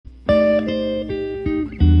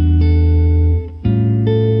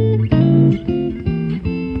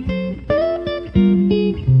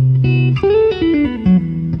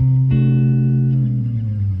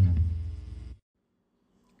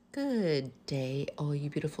day, all you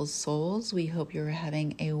beautiful souls. We hope you're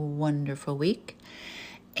having a wonderful week.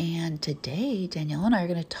 And today, Danielle and I are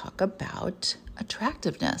going to talk about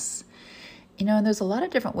attractiveness. And there's a lot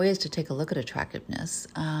of different ways to take a look at attractiveness.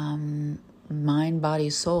 Mind,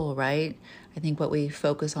 body, soul, right? I think what we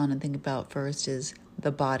focus on and think about first is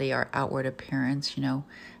the body, our outward appearance.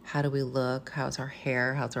 How do we look? How's our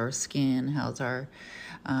hair? How's our skin? How's our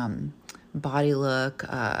body look?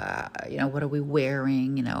 What are we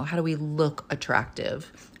wearing? How do we look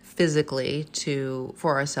attractive physically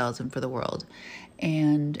for ourselves and for the world?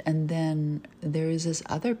 And then there is this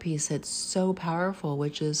other piece that's so powerful,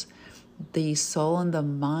 which is the soul and the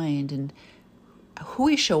mind and who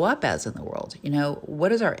we show up as in the world.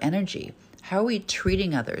 What is our energy? How are we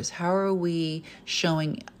treating others? How are we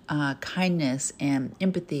showing kindness and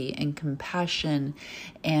empathy and compassion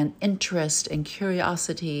and interest and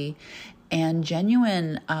curiosity and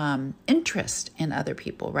genuine interest in other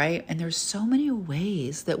people, right? And there's so many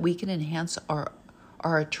ways that we can enhance our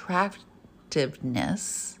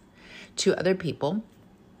attractiveness to other people.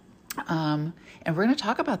 And we're going to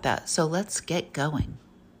talk about that. So let's get going.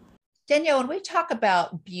 Danielle, when we talk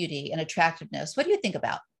about beauty and attractiveness, what do you think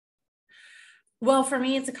about? Well, for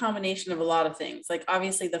me, it's a combination of a lot of things. Like,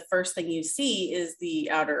 obviously, the first thing you see is the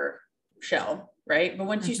outer shell, right? But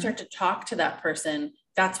once you start to talk to that person,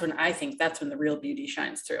 that's when the real beauty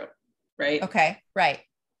shines through, right? Okay, right.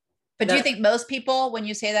 But do you think most people, when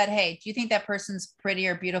you say that, hey, do you think that person's pretty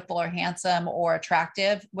or beautiful or handsome or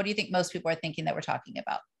attractive? What do you think most people are thinking that we're talking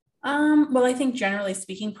about? Well, I think generally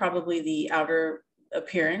speaking, probably the outer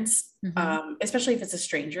appearance, especially if it's a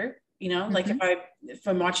stranger. Like if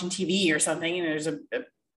I'm watching TV or something and there's a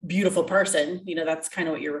beautiful person, that's kind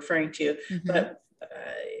of what you're referring to. But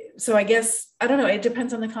so I guess, I don't know, it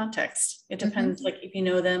depends on the context. It depends, like if you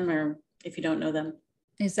know them or if you don't know them.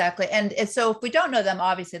 Exactly. And so if we don't know them,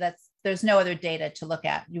 obviously there's no other data to look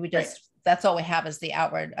at. That's all we have is the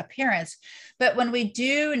outward appearance. But when we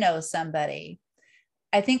do know somebody,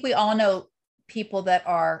 I think we all know people that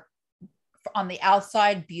are on the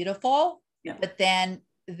outside beautiful, but then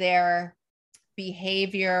their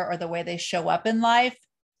behavior or the way they show up in life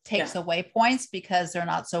takes away points because they're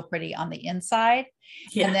not so pretty on the inside.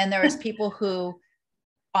 And then there's people who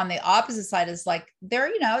on the opposite side is like,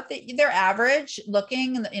 they're average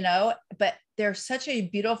looking, but they're such a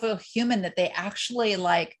beautiful human that they actually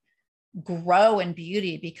like grow in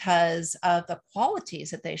beauty because of the qualities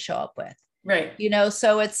that they show up with. Right.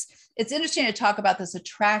 So it's interesting to talk about this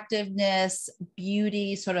attractiveness,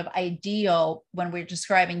 beauty sort of ideal when we're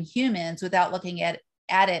describing humans without looking at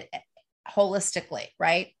it holistically,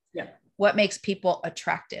 right? Yeah. What makes people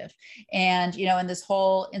attractive? And, in this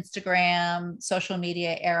whole Instagram, social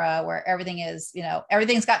media era where everything is,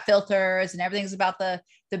 everything's got filters and everything's about the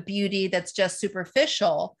beauty that's just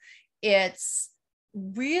superficial, it's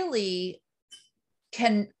really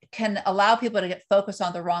can allow people to get focused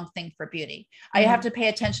on the wrong thing for beauty. I have to pay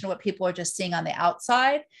attention to what people are just seeing on the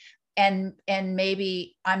outside. And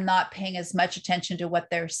maybe I'm not paying as much attention to what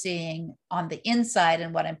they're seeing on the inside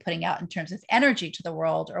and what I'm putting out in terms of energy to the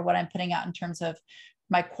world or what I'm putting out in terms of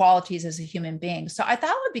my qualities as a human being. So I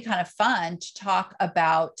thought it would be kind of fun to talk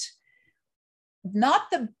about not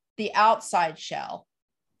the outside shell,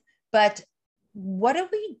 but what do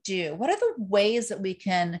we do? What are the ways that we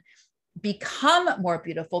can become more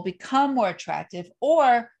beautiful, become more attractive,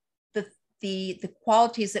 or the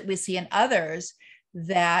qualities that we see in others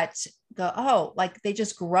that go, like they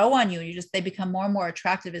just grow on you and they become more and more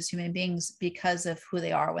attractive as human beings because of who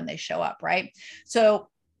they are when they show up, right? So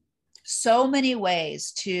many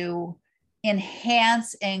ways to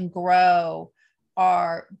enhance and grow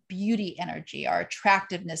our beauty energy, our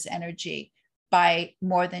attractiveness energy by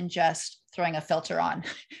more than just throwing a filter on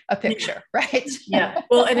a picture, right? Yeah.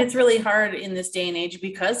 Well, and it's really hard in this day and age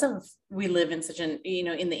because we live in such in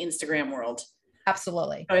the Instagram world.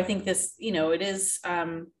 Absolutely. So I think this, it is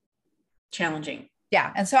challenging.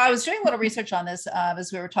 Yeah. And so I was doing a little research on this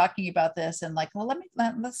as we were talking about this and like, well,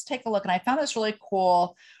 let's take a look. And I found this really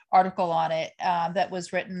cool article on it that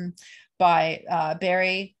was written by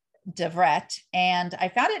Barry DeVrett. And I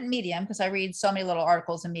found it in Medium because I read so many little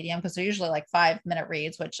articles in Medium because they're usually like 5-minute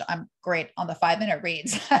reads, which I'm great on the 5-minute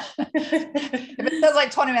reads. If it says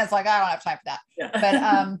like 20 minutes, like I don't have time for that. Yeah.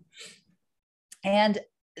 But, and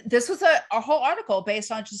this was a whole article based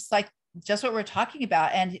on just what we're talking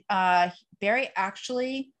about. And Barry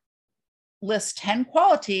actually lists 10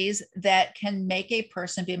 qualities that can make a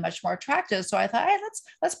person be much more attractive. So I thought, hey,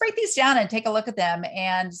 let's break these down and take a look at them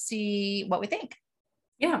and see what we think.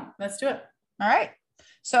 Yeah, let's do it. All right.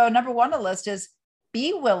 So number 1 on the list is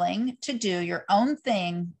be willing to do your own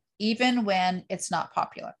thing, even when it's not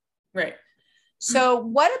popular. Right. So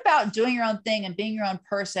what about doing your own thing and being your own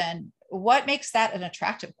person? What makes that an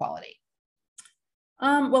attractive quality?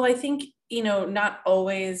 Well, I think, not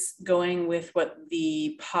always going with what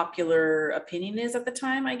the popular opinion is at the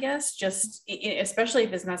time, I guess, just especially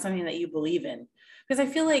if it's not something that you believe in. Because I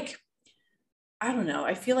feel like, I don't know,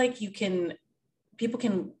 I feel like people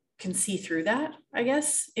can see through that, I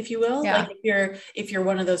guess, if you will. Yeah. Like if you're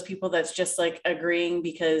one of those people that's just like agreeing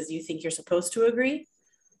because you think you're supposed to agree.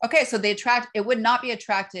 Okay, so it would not be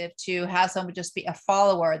attractive to have someone just be a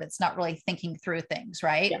follower that's not really thinking through things,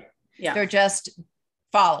 right? Yeah. Yeah. They're just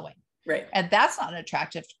following. Right. And that's not an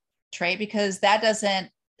attractive trait because that doesn't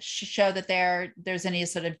show that there's any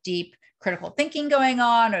sort of deep critical thinking going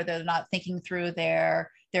on, or they're not thinking through their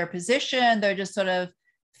position. They're just sort of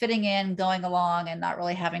fitting in, going along, and not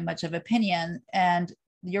really having much of opinion. And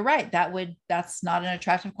you're right, that's not an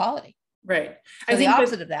attractive quality. Right. So the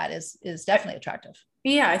opposite of that is definitely attractive.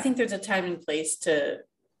 Yeah, I think there's a time and place to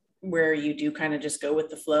where you do kind of just go with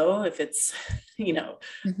the flow. If it's,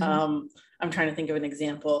 I'm trying to think of an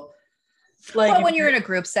example. Like, well, when you're in a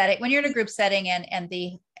group setting, and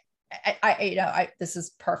this is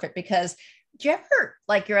perfect because do you ever,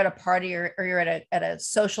 like, you're at a party or you're at a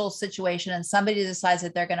social situation and somebody decides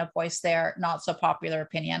that they're going to voice their not so popular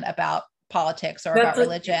opinion about politics or about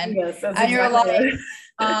religion, yes, and you're like,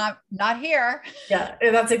 not here. Yeah,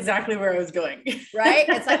 that's exactly where I was going. Right?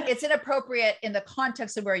 It's like, it's inappropriate in the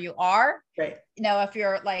context of where you are. Right. If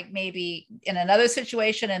you're like maybe in another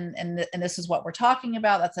situation and this is what we're talking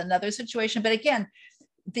about, that's another situation. But again,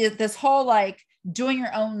 this whole like doing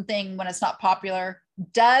your own thing when it's not popular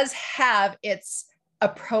does have its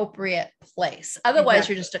appropriate place. Otherwise,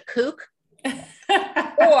 You're just a kook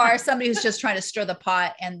or somebody who's just trying to stir the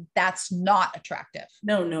pot, and that's not attractive.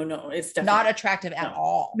 No, it's definitely not attractive at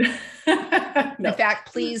all. No. In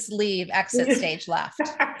fact, please leave, exit stage left.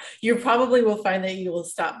 You probably will find that you will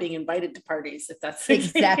stop being invited to parties if that's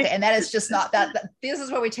exactly. And that is just not that. This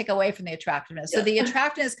is what we take away from the attractiveness. So the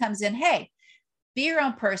attractiveness comes in, hey, be your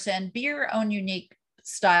own person, be your own unique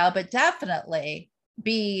style, but definitely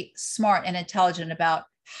be smart and intelligent about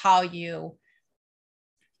how you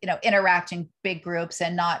interact in big groups,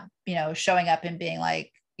 and not, showing up and being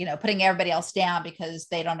like, putting everybody else down because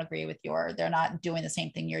they don't agree with you or they're not doing the same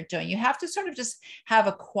thing you're doing. You have to sort of just have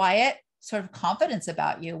a quiet sort of confidence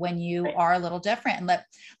about you when you are a little different, and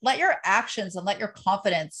let your actions and let your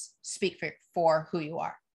confidence speak for who you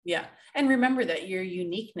are. Yeah. And remember that your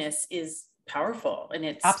uniqueness is powerful, and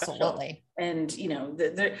it's absolutely. Special.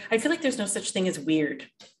 And, I feel like there's no such thing as weird.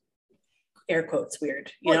 Air quotes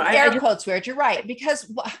weird. Air quotes weird. You're right.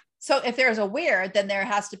 Because so if there's a weird, then there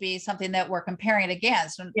has to be something that we're comparing it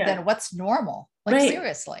against. And then what's normal? Like,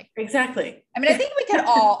 seriously. Exactly. I mean, I think we could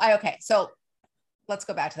all, okay. So let's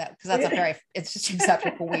go back to that, because that's it's just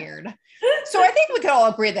acceptable weird. So I think we could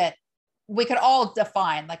all agree that we could all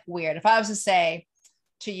define like weird. If I was to say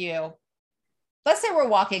to you, let's say we're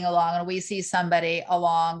walking along and we see somebody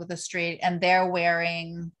along the street and they're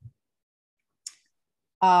wearing,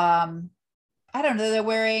 I don't know, they're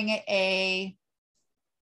wearing a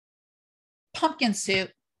pumpkin suit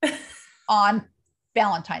on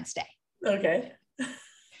Valentine's Day. Okay.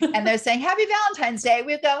 And they're saying, Happy Valentine's Day.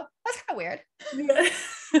 We go, that's kind of weird. Yeah.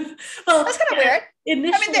 Well, that's kind of weird.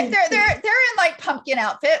 Initially, I mean, they're in like pumpkin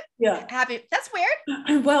outfit. Yeah. That's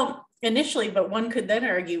weird. Well, initially, but one could then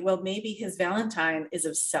argue, well, maybe his Valentine is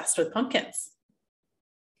obsessed with pumpkins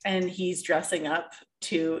and he's dressing up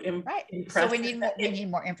to impress. So we need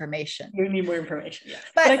more information. We need more information. Yeah.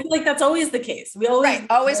 But I feel like that's always the case. We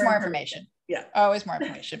always more information. Yeah. Always more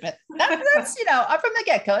information. But that's, from the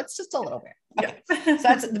get-go, it's just a little weird. Okay.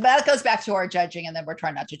 Yeah. So that goes back to our judging, and then we're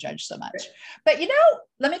trying not to judge so much. But,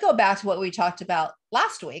 let me go back to what we talked about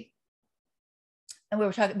last week. And we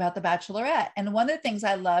were talking about The Bachelorette. And one of the things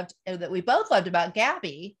I loved, that we both loved about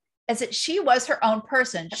Gabby, is that she was her own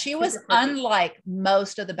person. She was unlike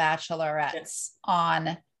most of the bachelorettes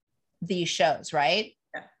on these shows, right?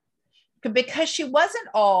 Yeah. Because she wasn't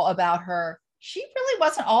all about her. She really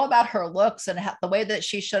wasn't all about her looks and the way that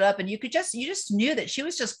she showed up. And you just knew that she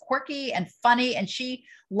was just quirky and funny, and she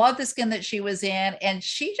loved the skin that she was in, and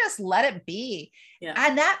she just let it be. Yeah.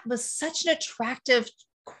 And that was such an attractive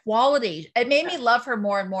quality. It made me love her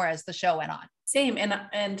more and more as the show went on. Same.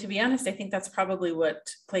 And to be honest, I think that's probably what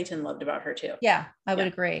Clayton loved about her too. Yeah, I would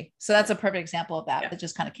agree. So that's a perfect example of that. That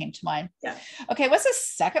just kind of came to mind. Yeah. Okay. What's the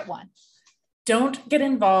second one? Don't get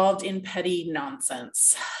involved in petty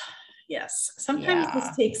nonsense. Yes. Sometimes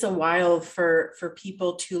this takes a while for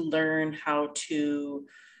people to learn how to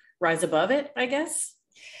rise above it, I guess.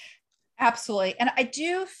 Absolutely. And I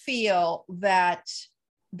do feel that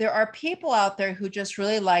there are people out there who just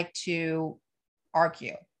really like to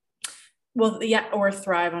argue. Well, yeah, or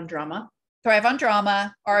thrive on drama. Thrive on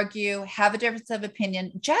drama, argue, have a difference of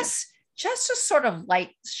opinion, just to sort of light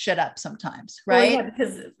shit up sometimes, right? Well, yeah,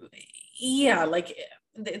 because like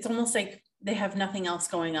it's almost like they have nothing else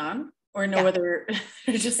going on, or no other.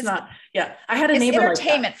 They're just not. Yeah, I had a neighbor like that. It's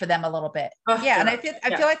entertainment for them a little bit. Oh, yeah, God. And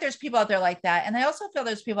I feel like there's people out there like that, and I also feel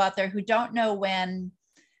there's people out there who don't know when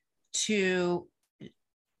to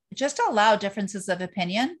just allow differences of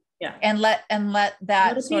opinion. Yeah. And let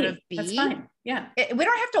that sort of be. That's fine. Yeah. We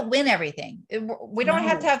don't have to win everything. We don't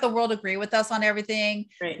have to have the world agree with us on everything.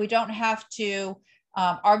 Right. We don't have to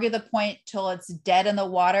argue the point till it's dead in the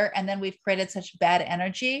water. And then we've created such bad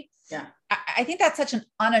energy. Yeah. I think that's such an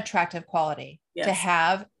unattractive quality to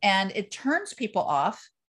have. And it turns people off.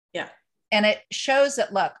 Yeah. And it shows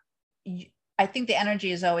that, look, I think the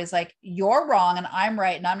energy is always like, you're wrong and I'm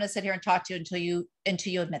right. And I'm going to sit here and talk to you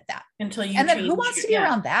until you admit that. And then who wants to be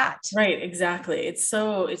around that? Right. Exactly. It's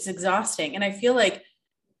exhausting. And I feel like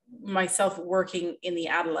myself working in the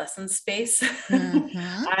adolescent space,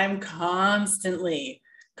 I'm constantly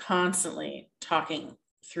talking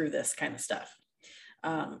through this kind of stuff.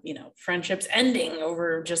 Friendships ending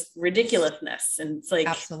over just ridiculousness. And it's like,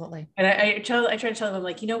 absolutely. And I try to tell them,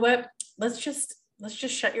 like, you know what, let's just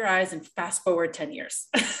shut your eyes and fast forward 10 years.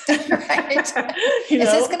 Right. Is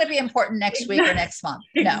this going to be important next week or next month?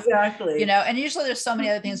 No. Exactly. And usually there's so many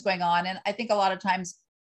other things going on. And I think a lot of times,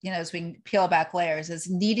 as we peel back layers, is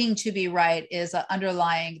needing to be right is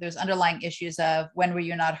there's underlying issues of when were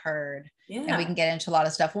you not heard? Yeah. And we can get into a lot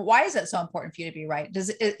of stuff. Well, why is it so important for you to be right? Does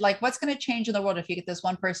it, like, what's going to change in the world if you get this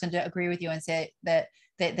one person to agree with you and say that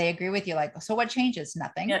they agree with you? Like, so what changes?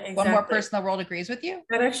 Nothing. Yeah, exactly. One more person in the world agrees with you.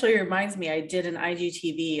 That actually reminds me, I did an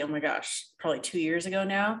IGTV, oh my gosh, probably 2 years ago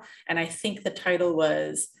now. And I think the title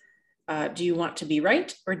was, do you want to be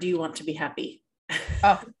right or do you want to be happy?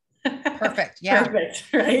 Oh, perfect. Yeah. Perfect.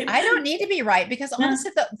 Right. I don't need to be right, because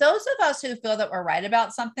honestly, those of us who feel that we're right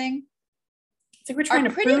about something, it's like we're trying to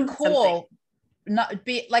pretty cool. Not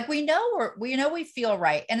be like, we know we feel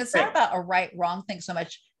right. And it's not about a right, wrong thing so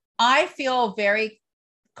much. I feel very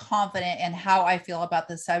confident in how I feel about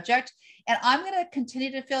this subject. And I'm going to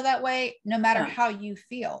continue to feel that way no matter how you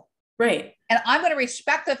feel. Right. And I'm going to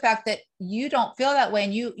respect the fact that you don't feel that way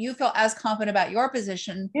and you feel as confident about your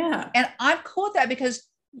position. Yeah. And I'm cool with that, because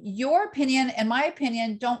your opinion and my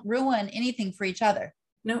opinion don't ruin anything for each other.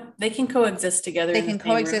 No, they can coexist together. They can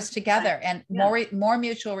coexist together, and more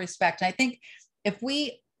mutual respect. And I think if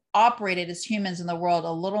we operated as humans in the world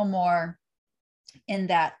a little more in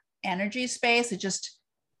that energy space, it just,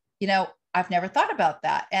 I've never thought about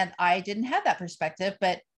that. And I didn't have that perspective,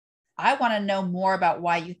 but I want to know more about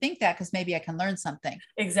why you think that, because maybe I can learn something.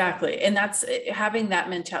 Exactly. And that's having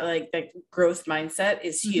that mentality, like that growth mindset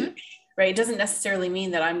is huge, right? It doesn't necessarily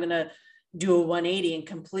mean that I'm going to do a 180 and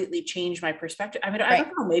completely change my perspective. I mean, I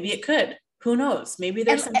don't know, maybe it could, who knows? Maybe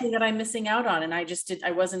there's something that I'm missing out on. And I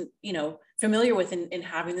wasn't, familiar with, and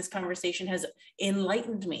having this conversation has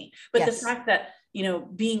enlightened me. But the fact that,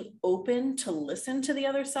 being open to listen to the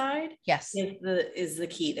other side is the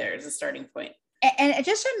key there, is the starting point. And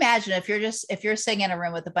just imagine if you're sitting in a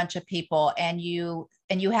room with a bunch of people and you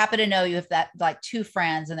happen to know you have that, like, two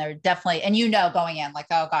friends, and they're definitely, and going in like,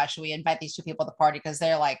 oh gosh, should we invite these two people to the party because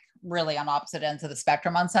they're like really on opposite ends of the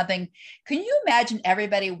spectrum on something. Can you imagine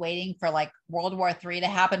everybody waiting for like World War III to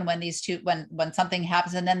happen when these two, when something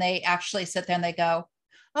happens, and then they actually sit there and they go,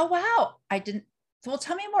 oh wow, I didn't. So, well,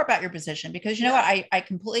 tell me more about your position, because what, I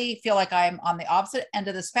completely feel like I'm on the opposite end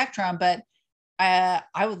of the spectrum, but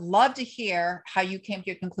I would love to hear how you came to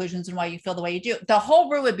your conclusions and why you feel the way you do. The whole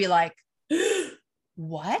room would be like,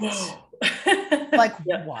 what? Like,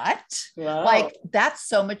 what? Wow. Like, that's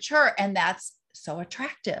so mature and that's so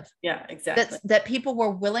attractive. Yeah, exactly. That people were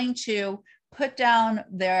willing to put down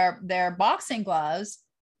their boxing gloves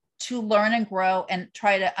to learn and grow and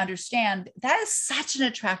try to understand. That is such an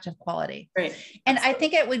attractive quality. Right. And I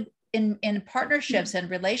think it would, in partnerships and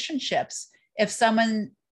relationships, if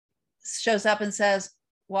someone shows up and says,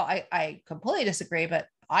 well, I completely disagree, but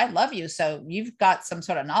I love you. So you've got some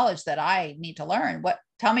sort of knowledge that I need to learn.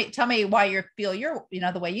 Tell me why you feel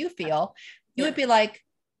the way you feel. You would be like,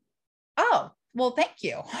 oh, well, thank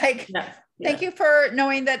you. Like, thank you for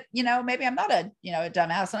knowing that, maybe I'm not a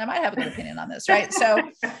dumbass and I might have a good opinion on this. Right. So,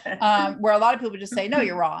 where a lot of people just say, no,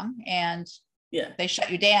 you're wrong. And they shut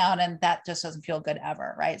you down, and that just doesn't feel good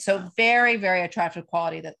ever. Right. So very, very attractive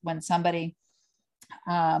quality, that when somebody,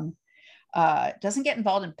 doesn't get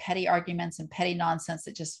involved in petty arguments and petty nonsense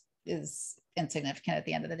that just is insignificant at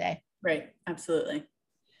the end of the day. Right. Absolutely.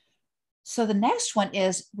 So the next one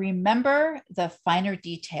is remember the finer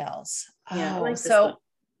details. Yeah. I like this one.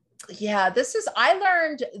 Yeah, I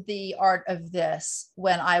learned the art of this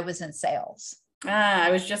when I was in sales.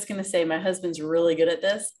 I was just going to say, my husband's really good at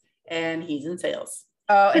this and he's in sales.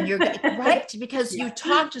 Oh, and you're right, because Yeah. you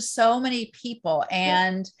talk to so many people, Yeah.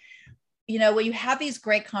 and when you have these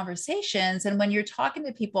great conversations, and when you're talking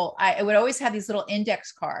to people, I would always have these little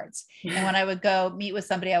index cards. And when I would go meet with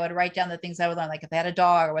somebody, I would write down the things I would learn, like if they had a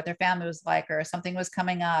dog or what their family was like, or something was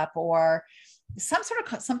coming up, or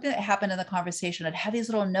something that happened in the conversation. I'd have these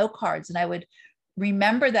little note cards, and I would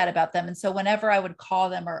remember that about them. And so whenever I would call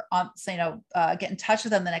them or, get in touch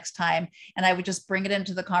with them the next time, and I would just bring it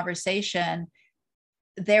into the conversation,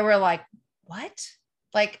 they were like, what?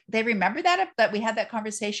 Like they remember that we had that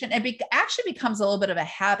conversation. And actually becomes a little bit of a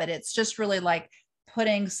habit. It's just really like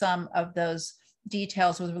putting some of those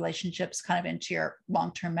details with relationships kind of into your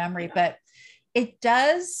long-term memory. But it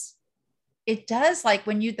does like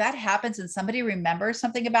when that happens and somebody remembers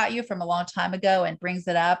something about you from a long time ago and brings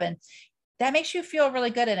it up, and that makes you feel really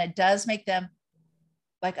good. And it does make them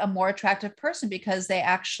like a more attractive person, because they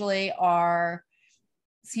actually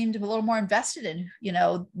seemed a little more invested in,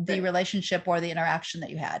 the relationship or the interaction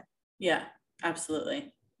that you had. Yeah,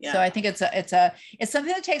 absolutely. Yeah. So I think it's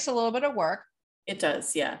something that takes a little bit of work. It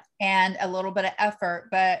does. Yeah. And a little bit of effort,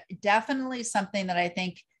 but definitely something that I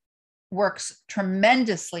think works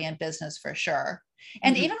tremendously in business for sure.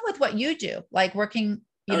 And even with what you do, like working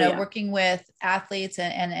with athletes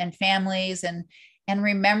and families and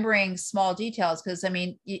remembering small details. Cause I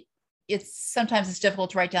mean, sometimes it's difficult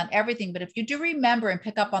to write down everything, but if you do remember and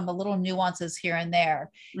pick up on the little nuances here and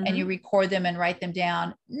there, and you record them and write them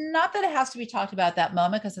down, not that it has to be talked about that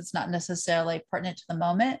moment, because it's not necessarily pertinent to the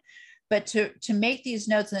moment, but to make these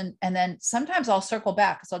notes. And then sometimes I'll circle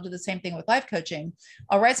back, because I'll do the same thing with life coaching.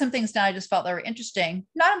 I'll write some things down I just felt they were interesting,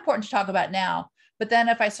 not important to talk about now. But then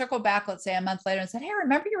if I circle back, let's say a month later, and said, hey,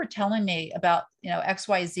 remember you were telling me about,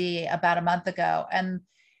 XYZ about a month ago. And,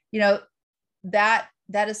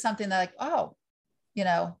 that is something that like, oh,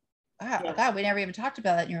 wow, God, we never even talked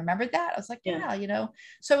about that. And you remembered that? I was like, yeah.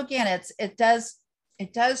 So again, it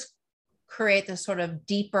does create this sort of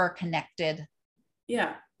deeper connected.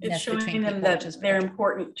 Yeah. It's showing them that they're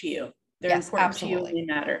important to you. They're important absolutely. To you.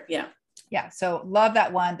 They matter. Yeah. Yeah. So love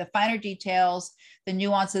that one. The finer details, the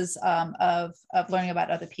nuances of learning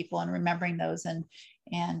about other people and remembering those and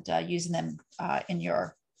using them in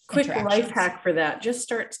your quick life hack for that. Just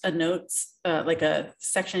start a notes, like a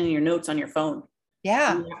section in your notes on your phone.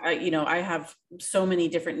 Yeah. I have so many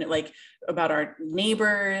different, like about our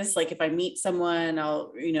neighbors. Like if I meet someone,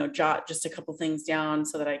 I'll, jot just a couple things down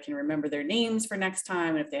so that I can remember their names for next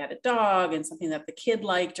time. And if they had a dog and something that the kid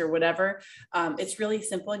liked or whatever, it's really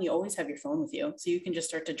simple. And you always have your phone with you. So you can just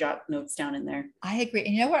start to jot notes down in there. I agree.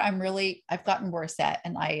 And you know what I've gotten worse at,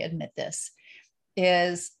 and I admit this,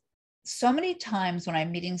 is so many times when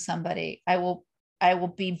I'm meeting somebody, I will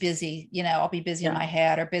be busy, I'll be busy in my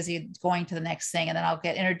head or busy going to the next thing. And then I'll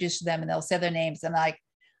get introduced to them and they'll say their names. And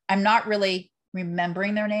I'm not really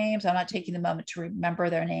remembering their names. I'm not taking the moment to remember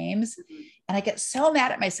their names. And I get so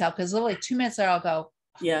mad at myself, because literally 2 minutes later I'll go,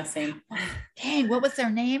 yeah, same. Dang, what was their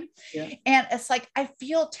name? Yeah. And it's like, I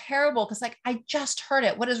feel terrible, because like, I just heard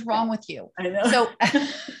it. What is wrong with you? I know.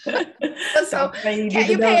 So can't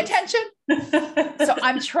you pay attention? So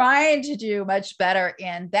I'm trying to do much better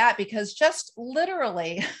in that, because just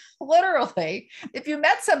literally, if you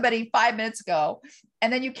met somebody 5 minutes ago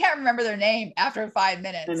and then you can't remember their name after 5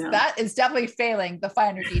 minutes, that is definitely failing the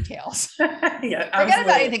finer details. Yeah, forget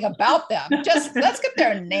about anything about them. Just let's get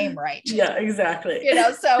their name right. Yeah, exactly.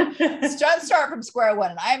 So start from square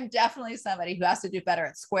one. And I'm definitely somebody who has to do better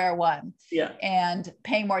at square one. Yeah. And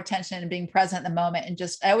paying more attention and being present in the moment. And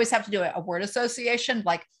I always have to do a word association,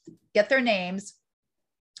 like get their names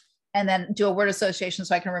and then do a word association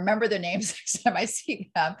so I can remember their names next time I see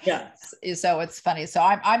them. Yeah. So it's funny. So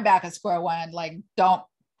I'm back at square one, like don't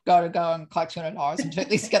go and collect $200 and to at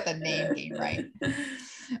least get the name game right.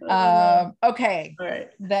 Okay. All right.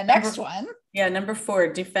 The next one. Yeah. Number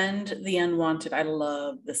 4, defend the unwanted. I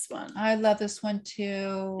love this one. I love this one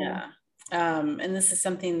too. Yeah. And this is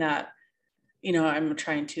something that, I'm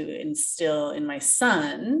trying to instill in my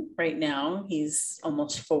son right now. He's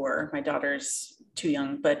almost 4. My daughter's too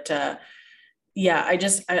young, but yeah,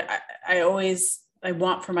 I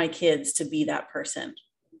want for my kids to be that person.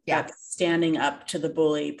 Yeah. That's standing up to the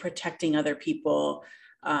bully, protecting other people,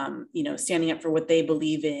 standing up for what they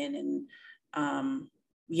believe in. And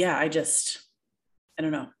I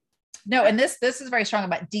don't know. No, and this is very strong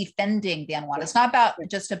about defending the unwanted. It's not about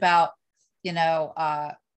just about,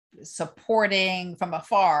 supporting from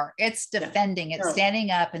afar. It's defending. It's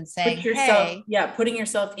standing up and saying, putting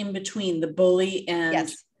yourself in between the bully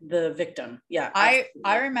and the victim. Yeah. I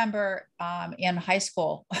Absolutely. remember in high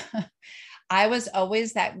school, I was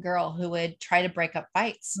always that girl who would try to break up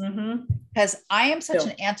fights Mm-hmm. because I am such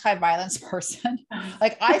an anti-violence person.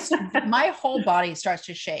 Like my whole body starts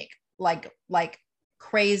to shake like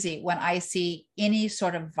crazy when I see any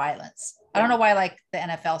sort of violence. I don't know why I like the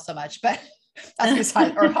NFL so much, but that's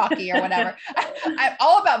beside, or hockey or whatever. I'm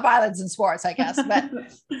all about violence in sports, I guess, but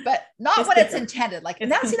not it's when it's different. intended. Like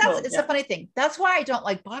It's controlled. it's a funny thing. That's why I don't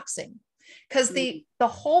like boxing, because the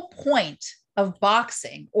whole point of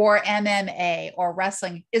boxing or MMA or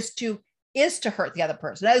wrestling is to hurt the other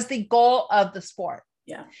person. That is the goal of the sport.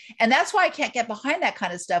 Yeah. And that's why I can't get behind that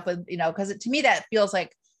kind of stuff with, because to me that feels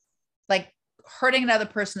like hurting another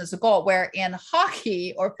person is a goal, where in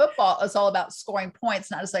hockey or football it's all about scoring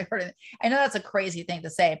points, not just like hurting. I know that's a crazy thing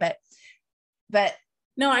to say, but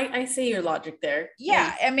no, I see your logic there.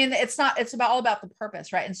 Yeah. I mean, it's all about the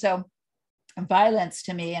purpose, right? And so violence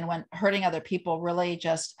to me, and when hurting other people, really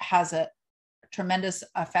just has a tremendous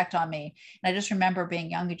effect on me. And I just remember being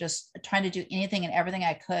young and just trying to do anything and everything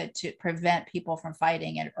I could to prevent people from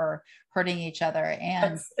fighting or hurting each other.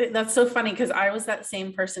 And that's so funny, because I was that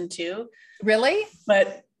same person too. Really?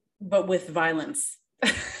 But with violence.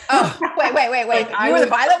 Oh, wait. Like you were the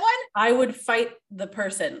violent one? I would fight the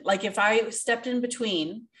person. Like if I stepped in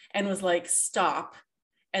between and was like, stop,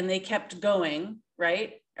 and they kept going,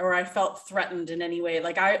 right? Or I felt threatened in any way.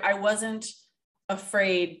 Like I wasn't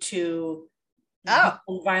afraid to become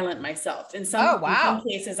violent myself. In some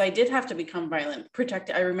cases, I did have to become violent.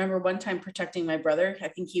 I remember one time protecting my brother. I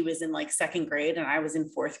think he was in like 2nd grade and I was in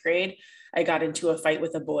 4th grade. I got into a fight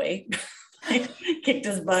with a boy. I kicked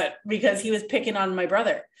his butt because he was picking on my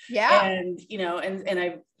brother. Yeah. And,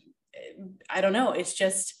 and I don't know. It's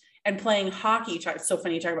just, and playing hockey. It's so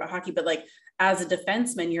funny you talk about hockey, but like as a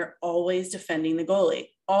defenseman, you're always defending the goalie.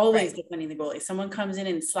 Always defending the goalie. Someone comes in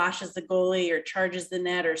and slashes the goalie or charges the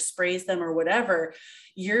net or sprays them or whatever.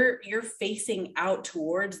 You're facing out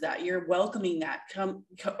towards that. You're welcoming that. Come,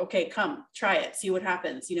 try it. See what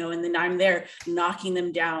happens, and then I'm there knocking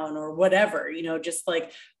them down or whatever, just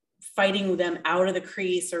like fighting them out of the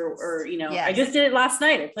crease or yes. I just did it last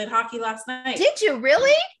night. I played hockey last night. Did you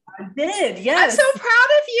really? I did. Yes. I'm so proud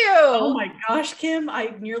of you. Oh my gosh, Kim,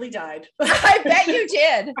 I nearly died. I bet you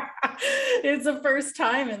did. It's the first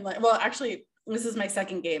time actually, this is my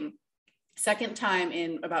second time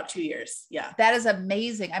in about 2 years. Yeah. That is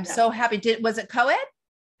amazing. I'm so happy. Was it co-ed?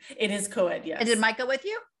 It is co-ed. Yes. And did Mike go with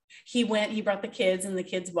you? He brought the kids and the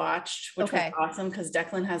kids watched, which was awesome, because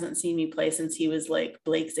Declan hasn't seen me play since he was like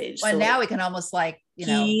Blake's age. Well, so now we can almost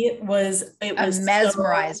it was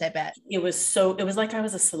mesmerized. I bet it was like I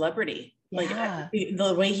was a celebrity. Yeah. Like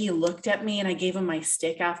the way he looked at me, and I gave him my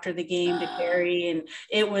stick after the game to carry, and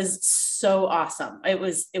it was so awesome. It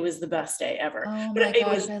was the best day ever. Oh my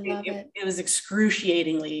gosh, I love it. It was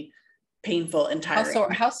excruciatingly painful and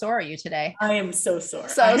tiring. How sore are you today? I am so sore.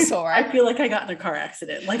 Sore. I feel like I got in a car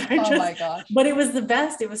accident. Like oh my gosh. But it was the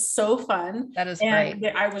best. It was so fun. That is great.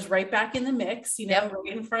 I was right back in the mix, right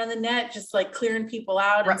in front of the net, just like clearing people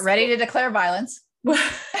out. Ready to declare violence.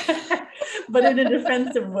 But in a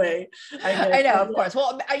defensive way. I know, of course.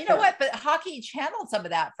 Well, you know what? But hockey channeled some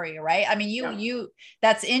of that for you, right? I mean, you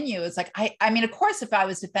that's in you. It's like, I mean, of course, if I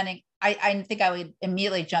was defending, I think I would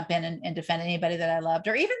immediately jump in and defend anybody that I loved,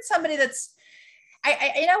 or even somebody that's,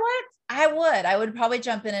 you know what? I would probably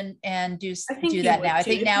jump in and do that now. I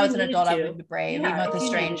think now as an adult, I would be brave, even with a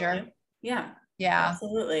stranger. Yeah.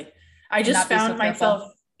 Absolutely. I just found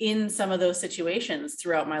myself in some of those situations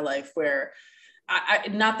throughout my life where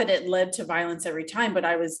not that it led to violence every time, but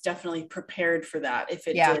I was definitely prepared for that if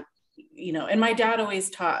it did, and my dad always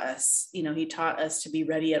taught us, he taught us to be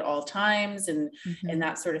ready at all times and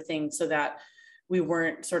that sort of thing, so that we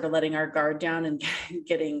weren't sort of letting our guard down and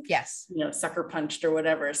getting, sucker punched or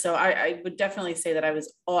whatever. So I would definitely say that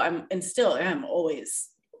I'm still am always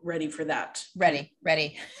ready for that. Ready.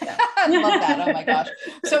 Yeah. I love that. Oh my gosh.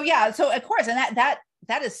 So so of course, and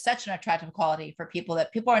that is such an attractive quality for people,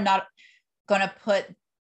 that people are not going to put,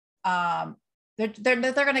 they're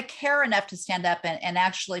going to care enough to stand up and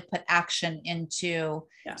actually put action into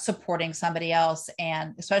supporting somebody else.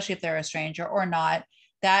 And especially if they're a stranger or not,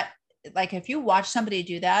 that, like, if you watch somebody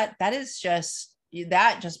do that, that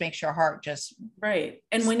just makes your heart just right.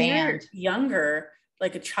 And when you're younger,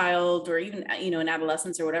 like a child or even, an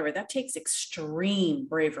adolescence or whatever, that takes extreme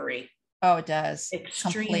bravery. Oh, it does.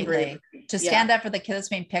 Extreme completely bravery. To stand up for the kid that's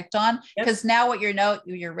being picked on. Because now what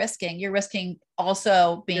you're risking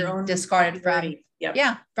also being discarded from,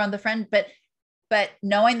 from the friend, but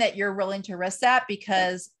knowing that you're willing to risk that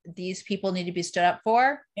because these people need to be stood up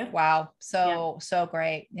for. Wow. So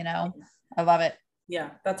great. I love it.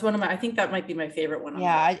 Yeah. That's one of I think that might be my favorite one.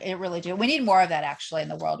 Yeah, it really do. We need more of that actually in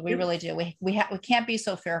the world. We really do. We can't be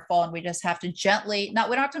so fearful, and we just have to gently, we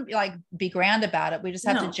don't have to be grand about it. We just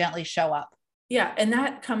have to gently show up. Yeah. And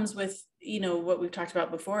that comes with, what we've talked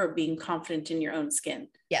about before, being confident in your own skin.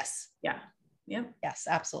 Yes. Yeah. Yeah. Yes,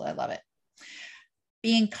 absolutely. I love it.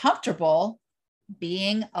 Being comfortable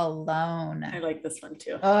being alone. I like this one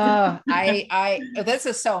too. This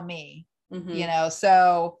is so me, Mm-hmm.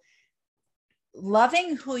 So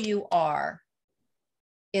loving who you are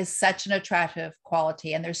is such an attractive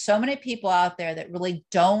quality. And there's so many people out there that really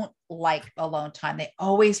don't like alone time. They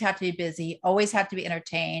always have to be busy, always have to be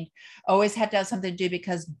entertained, always have to have something to do,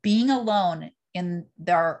 because being alone in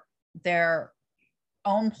their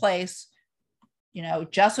own place,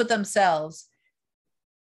 just with themselves,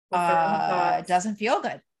 doesn't feel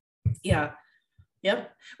good. Yeah.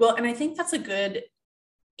 Yep. Well, and I think that's a good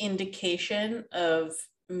indication of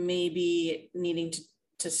maybe needing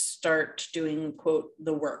to start doing, quote,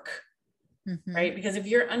 the work, mm-hmm. right? Because if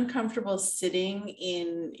you're uncomfortable sitting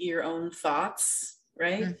in your own thoughts,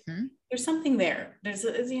 right, mm-hmm. there's something there.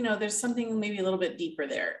 There's something maybe a little bit deeper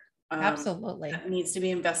there. Absolutely. That needs to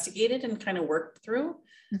be investigated and kind of worked through,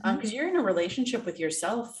 because you're in a relationship with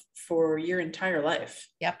yourself for your entire life.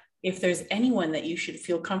 Yep. If there's anyone that you should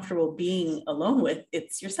feel comfortable being alone with,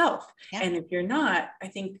 it's yourself. Yep. And if you're not, I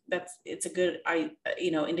think it's a good,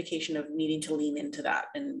 indication of needing to lean into that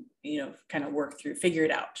and, kind of work through, figure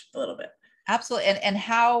it out a little bit. Absolutely. And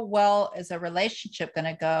how well is a relationship going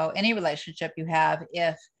to go? Any relationship you have,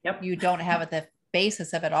 if you don't have at the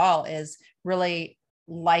basis of it all is really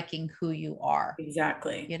liking who you are.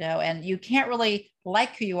 Exactly. And you can't really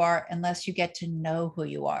like who you are unless you get to know who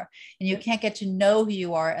you are. And you can't get to know who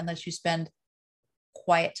you are unless you spend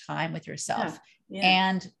quiet time with yourself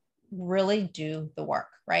and really do the work,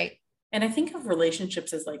 right? And I think of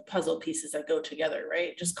relationships as like puzzle pieces that go together,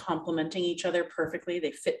 right? Just complementing each other perfectly.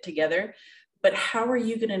 They fit together. But how are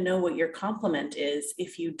you going to know what your complement is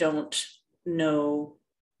if you don't know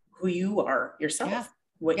who you are yourself? Yeah.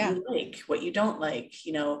 What you like, what you don't like,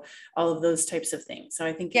 all of those types of things. So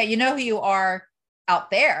I think, you know who you are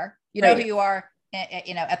out there, know who you are,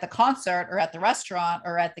 at the concert or at the restaurant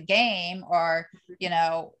or at the game or,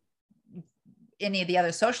 any of the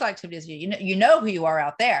other social activities, you know who you are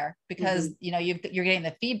out there because, you're getting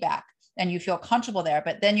the feedback and you feel comfortable there,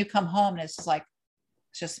 but then you come home and it's just like,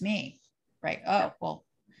 it's just me. Right. Oh, well,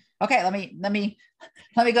 okay. Let me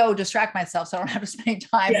go distract myself so I don't have to spend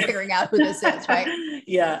time figuring out who this is. Right.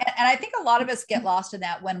 Yeah. And I think a lot of us get lost in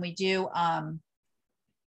that when we do, I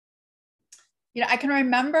can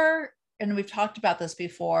remember, and we've talked about this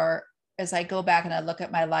before, as I go back and I look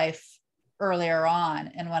at my life earlier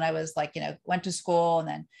on. And when I was went to school and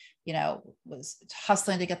then, was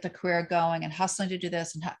hustling to get the career going and hustling to do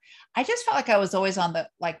this. And I just felt like I was always on the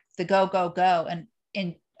go, go, go. And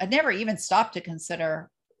I never even stopped to consider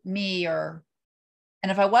me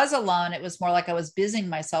and if I was alone, it was more like I was busying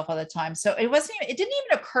myself all the time. So it didn't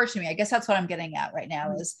even occur to me. I guess that's what I'm getting at right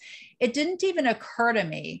now is it didn't even occur to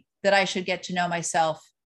me that I should get to know myself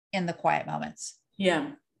in the quiet moments.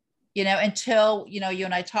 Yeah. Until, you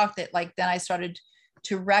and I talked that then I started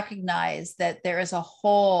to recognize that there's a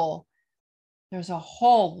whole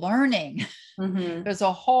learning. Mm-hmm. There's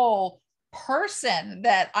a whole person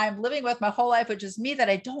that I'm living with my whole life, which is me, that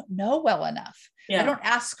I don't know well enough. I don't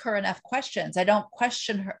ask her enough questions. I don't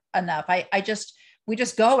question her enough. We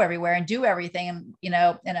just go everywhere and do everything and, in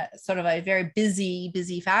a sort of a very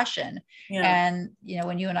busy fashion. Yeah. And,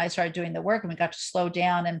 when you and I started doing the work and we got to slow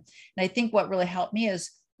down. And I think what really helped me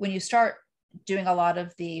is when you start doing a lot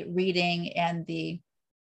of the reading and the,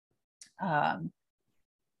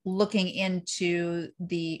 looking into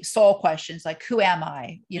the soul questions, like, who am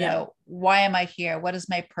I? Why am I here? What is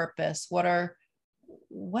my purpose?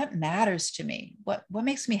 What matters to me? What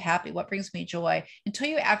makes me happy? What brings me joy? Until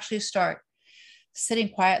you actually start sitting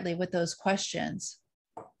quietly with those questions,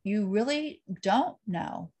 you really don't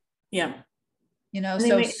know. Yeah.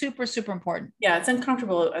 So super, super important. Yeah. It's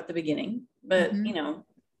uncomfortable at the beginning, but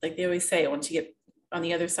like they always say, once you get on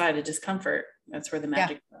the other side of discomfort, that's where the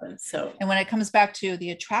magic happens. So, and when it comes back to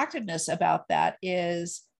the attractiveness about that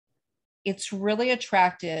is it's really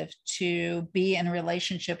attractive to be in a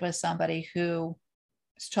relationship with somebody who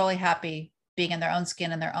is totally happy being in their own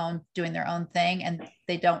skin and doing their own thing. And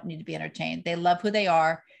they don't need to be entertained. They love who they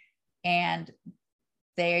are and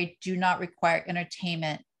they do not require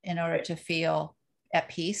entertainment in order to feel at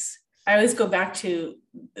peace. I always go back to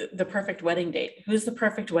the perfect wedding date. Who's the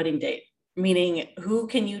perfect wedding date? Meaning, who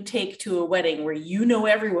can you take to a wedding where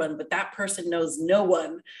everyone, but that person knows no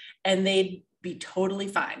one, and they be totally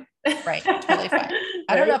fine. Right. Totally fine.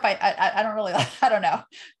 I don't know if I don't really, I don't know.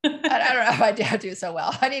 I don't know if I do so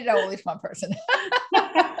well. I need to know at least one person.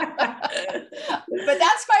 But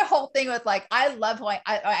that's my whole thing with like, I love my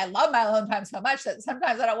alone time so much that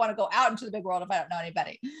sometimes I don't want to go out into the big world if I don't know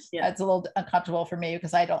anybody. Yeah. It's a little uncomfortable for me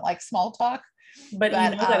because I don't like small talk. But you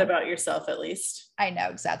know that about yourself, at least. I know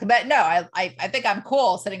exactly. But no, I think I'm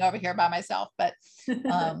cool sitting over here by myself, but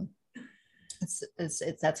that's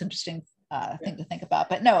interesting thing to think about.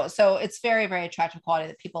 But no, so it's very, very attractive quality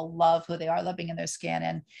that people love who they are, living in their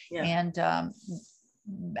skin and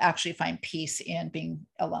actually find peace in being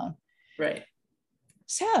alone. Right.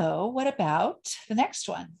 So what about the next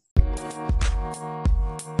one?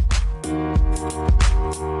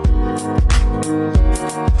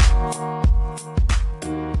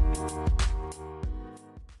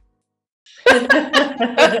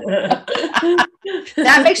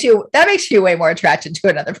 that makes you way more attracted to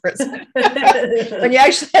another person when you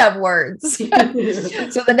actually have words. So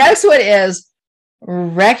the next one is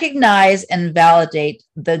recognize and validate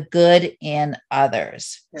the good in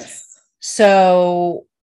others. Yes. So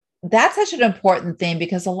that's such an important thing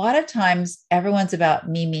because a lot of times everyone's about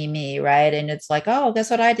me, right? And it's like, oh,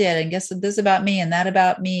 guess what I did? And guess this about me and that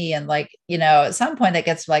about me. And like, at some point that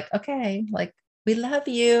gets like, okay, like we love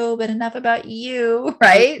you, but enough about you,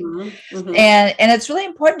 right? Mm-hmm, mm-hmm. And it's really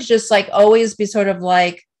important to just like always be sort of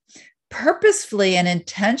like purposefully and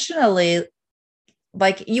intentionally,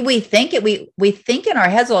 like we think in our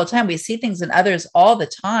heads all the time. We see things in others all the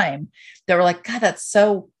time that we're like, God, that's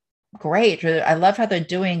so great. Or I love how they're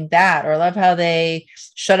doing that, or I love how they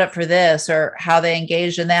shut up for this, or how they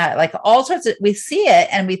engaged in that. Like all sorts of, we see it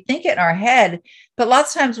and we think it in our head, but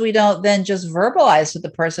lots of times we don't then just verbalize to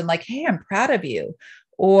the person like, hey, I'm proud of you.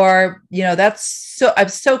 Or, I'm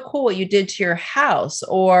so cool what you did to your house.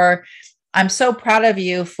 Or I'm so proud of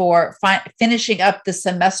you for finishing up the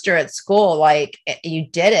semester at school. Like you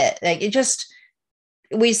did it. Like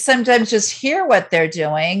we sometimes just hear what they're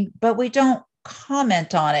doing, but we don't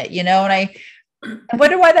comment on it, and I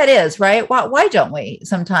wonder why that is, right? Why don't we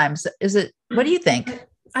sometimes? What do you think?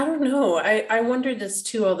 I don't know. I wonder this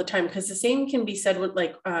too all the time, because the same can be said with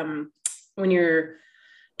like when you're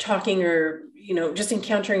talking or just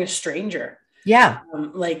encountering a stranger. Yeah.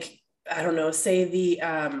 Like, I don't know, say the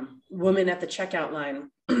woman at the checkout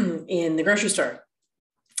line in the grocery store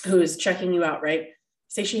who is checking you out, right?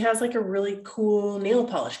 Say she has like a really cool nail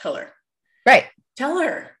polish color. Right. Tell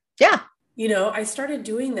her. Yeah. I started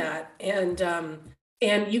doing that, and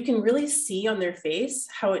you can really see on their face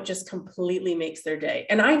how it just completely makes their day.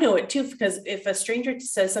 And I know it too, because if a stranger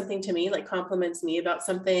says something to me, like compliments me about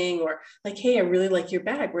something, or like, hey, I really like your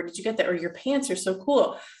bag. Where did you get that? Or your pants are so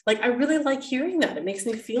cool. Like, I really like hearing that. It makes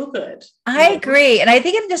me feel good. I agree. And I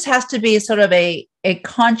think it just has to be sort of a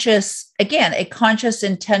conscious,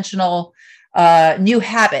 intentional new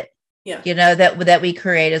habit, that we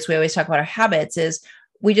create, as we always talk about our habits, is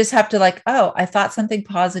we just have to like, oh, I thought something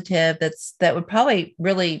positive that would probably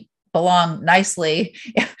really belong nicely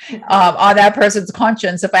on that person's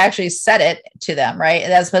conscience if I actually said it to them, right?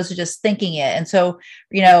 As opposed to just thinking it. And so,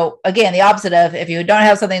 again, the opposite of, if you don't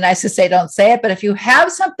have something nice to say, don't say it. But if you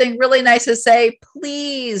have something really nice to say,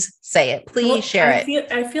 please say it. Please share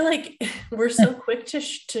it. I feel like we're so quick to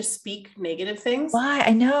speak negative things. Why?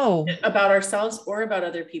 I know. About ourselves or about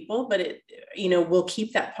other people, but we'll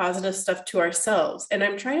keep that positive stuff to ourselves. And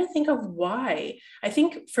I'm trying to think of why. I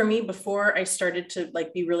think for me, before I started to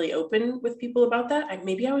like be really open with people about that,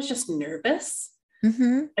 maybe I was just nervous.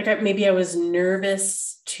 Mm-hmm. Like maybe I was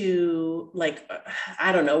nervous to like,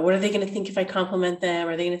 I don't know, what are they going to think if I compliment them?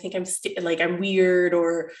 Are they going to think I'm weird?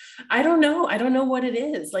 Or I don't know what it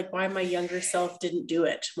is, like why my younger self didn't do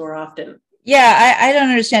it more often. Yeah, I don't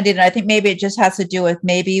understand it. And I think maybe it just has to do with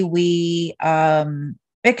maybe we,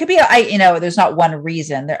 it could be, there's not one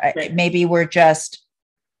reason. Right.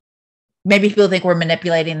 Maybe people think we're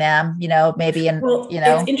manipulating them, maybe. And,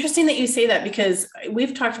 it's interesting that you say that, because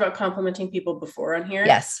we've talked about complimenting people before on here.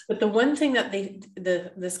 Yes. But the one thing that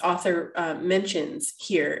this author mentions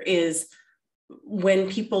here is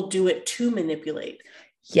when people do it to manipulate.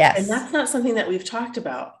 Yes. And that's not something that we've talked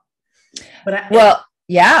about. But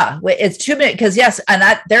yeah, it's 2 minutes, because yes. And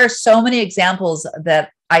there are so many examples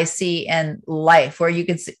that I see in life where you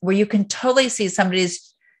can totally see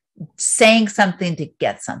somebody's saying something to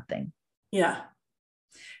get something. Yeah.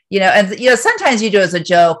 And sometimes you do as a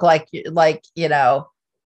joke, like,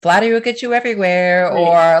 flattery will get you everywhere. Right.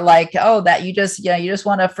 Or like, oh, that you just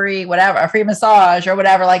want a free massage or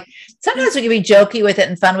whatever. Like sometimes we can be jokey with it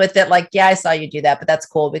and fun with it. Like, yeah, I saw you do that, but that's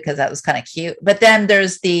cool because that was kind of cute. But then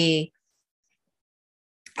there's the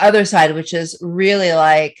other side, which is really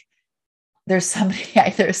like, there's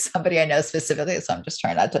somebody I know specifically, so I'm just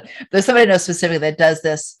trying not to, there's somebody I know specifically that does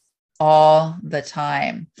this all the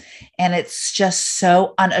time. And it's just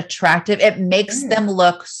so unattractive. It makes them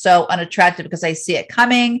look so unattractive because I see it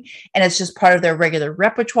coming and it's just part of their regular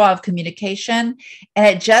repertoire of communication.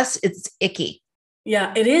 And it's icky.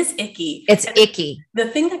 Yeah, it is icky. It's icky. The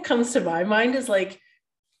thing that comes to my mind is like,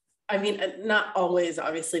 I mean, not always,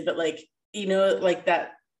 obviously, but like, you know, like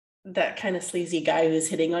that kind of sleazy guy who's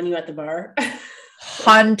hitting on you at the bar.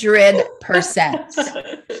 100%.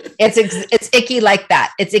 It's icky like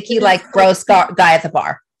that. It's icky like gross guy at the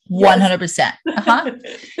bar. 100%. Uh-huh.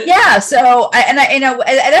 Yeah. So I know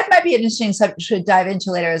that might be an interesting subject to dive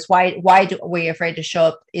into later, is why are we afraid to show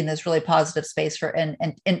up in this really positive space for and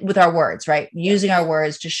with our words, right? Using our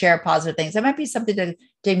words to share positive things. That might be something to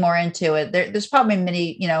dig more into. It. There's probably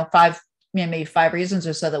many, maybe 5 reasons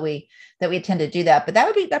or so that we tend to do that, but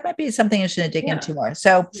that might be something interesting to dig into more.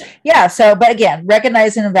 So but again,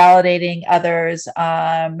 recognizing and validating others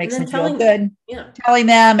makes them feel good, telling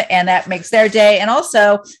them, and that makes their day. And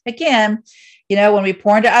also, again, when we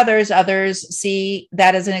pour into others see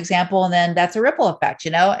that as an example, and then that's a ripple effect,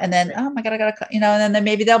 and then, oh my God, I gotta, and then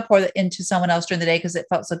maybe they'll pour it into someone else during the day because it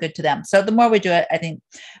felt so good to them. So the more we do it, I think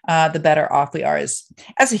the better off we are as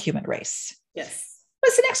a human race. Yes.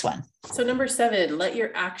 What's the next one? So number 7, let your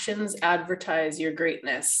actions advertise your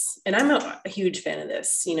greatness. And I'm a huge fan of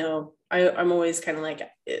this. I'm always kind of like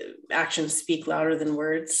actions speak louder than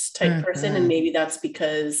words type person. And maybe that's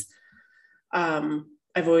because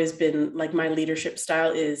I've always been like, my leadership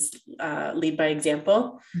style is lead by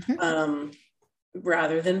example.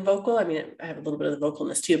 Rather than vocal. I mean, I have a little bit of the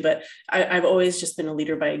vocalness too, but I've always just been a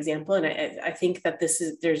leader by example. And I think that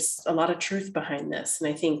there's a lot of truth behind this.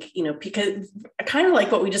 And I think, because kind of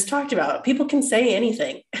like what we just talked about, people can say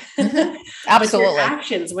anything. Absolutely. But your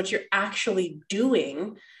actions, what you're actually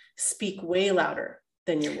doing, speak way louder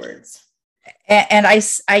than your words. And I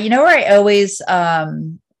where I always,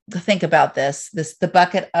 think about the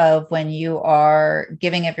bucket of when you are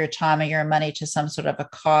giving of your time or your money to some sort of a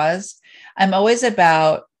cause. I'm always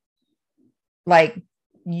about like,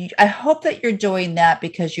 I hope that you're doing that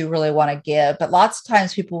because you really want to give, but lots of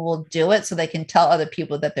times people will do it so they can tell other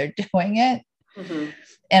people that they're doing it.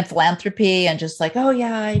 And philanthropy and just like, oh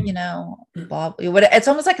yeah, blah, it's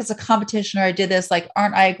almost like it's a competition, or I did this, like,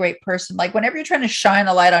 aren't I a great person? Like whenever you're trying to shine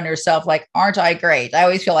a light on yourself, like, aren't I great? I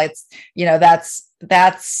always feel like,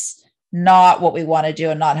 that's not what we want to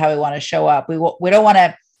do and not how we want to show up. We don't want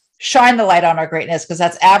to shine the light on our greatness because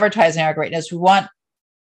that's advertising our greatness. We want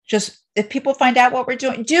just, if people find out what we're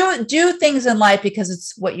doing, do things in life because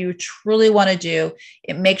it's what you truly want to do.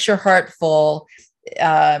 It makes your heart full.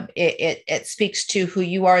 It speaks to who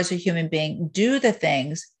you are as a human being. Do the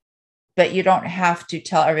things, but you don't have to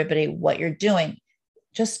tell everybody what you're doing.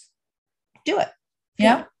 Just do it.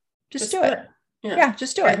 Just do it. Yeah,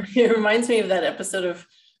 just do it. It reminds me of that episode of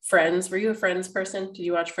Friends. Were you a Friends person? Did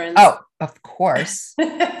you watch Friends? Oh, of course.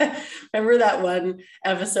 Remember that one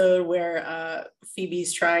episode where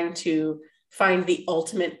Phoebe's trying to find the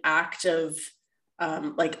ultimate act of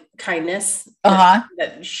like kindness,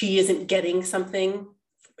 that she isn't getting something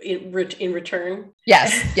in return.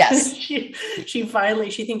 Yes. she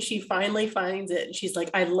thinks she finally finds it, and she's like,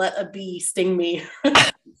 I let a bee sting me.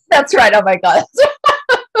 That's right. Oh my God.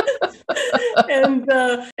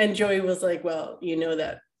 And Joey was like, well,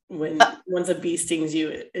 that once a bee stings you,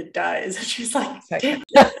 it dies. And she's like,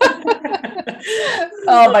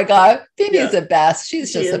 oh my God, Phoebe's the best.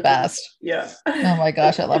 She's just the best. Yeah. Oh my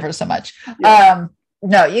gosh, I love her so much. Yeah.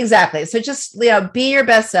 No, exactly. So just be your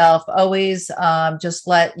best self. Always just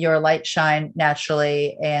let your light shine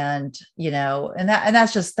naturally, and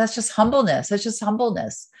that's just humbleness. That's just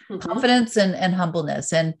humbleness, confidence, and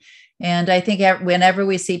humbleness. And I think whenever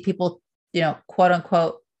we see people, quote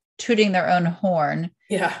unquote, tooting their own horn,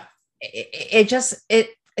 it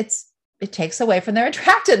takes away from their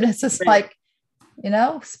attractiveness. It's like,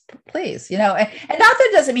 please, and not that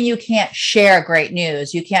it doesn't mean you can't share great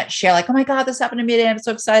news. You can't share like, oh my God, this happened to me today. I'm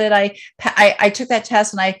so excited. I took that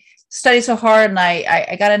test and I studied so hard and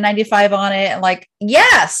I got a 95 on it. And like,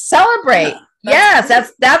 yes, celebrate. Yes.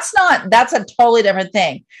 That's a totally different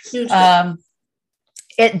thing.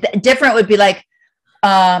 Different would be like,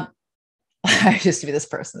 I used to be this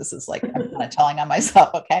person. This is like, I'm kind of telling on myself.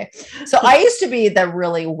 Okay. So I used to be the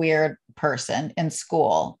really weird person in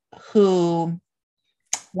school who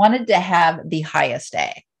wanted to have the highest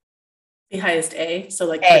A. The highest A. So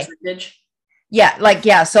like percentage.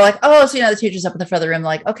 Yeah. So like, the teacher's up in the front of the room,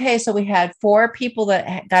 like, okay, so we had 4 people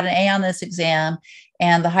that got an A on this exam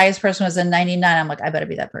and the highest person was a 99. I'm like, I better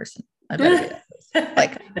be that person. I better be that person.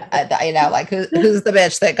 Like, like who's the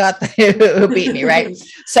bitch that got who beat me, right?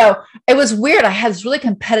 So it was weird. I had this really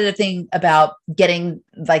competitive thing about getting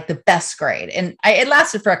like the best grade, and it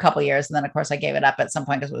lasted for a couple of years, and then of course I gave it up at some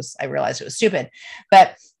point because I realized it was stupid.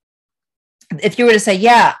 But if you were to say,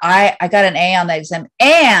 yeah, I got an A on the exam,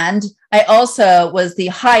 and I also was the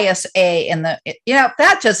highest A in the,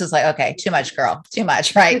 that just is like, okay, too much, girl, too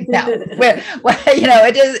much, right? No,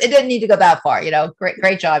 it didn't need to go that far.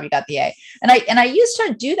 Great job, you got the A. And I used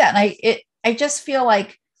to do that, and I just feel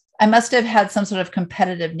like I must have had some sort of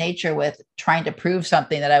competitive nature with trying to prove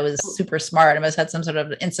something that I was super smart. I must have had some sort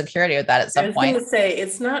of insecurity with that at some point. I was going to say,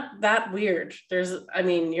 it's not that weird.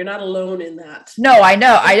 You're not alone in that. No, I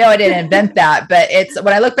know I didn't invent that, but it's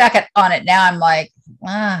when I look back on it now, I'm like,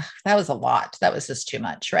 that was a lot. That was just too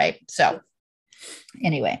much. Right. So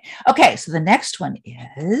anyway, okay. So the next one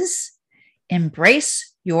is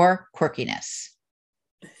embrace your quirkiness.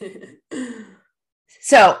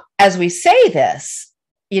 So as we say this,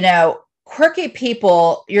 quirky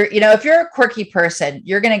people, if you're a quirky person,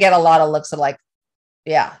 you're going to get a lot of looks of like,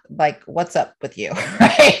 yeah, like what's up with you?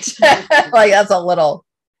 Right. Like that's a little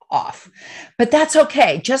off, but that's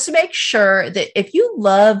okay. Just make sure that if you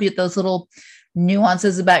love those little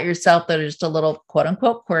nuances about yourself that are just a little quote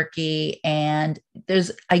unquote quirky, and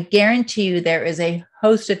I guarantee you there is a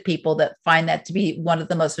host of people that find that to be one of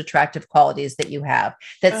the most attractive qualities that you have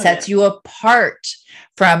that sets you apart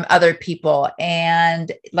from other people.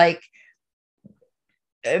 And like,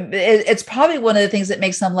 it's probably one of the things that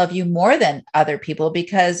makes them love you more than other people,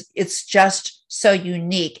 because it's just so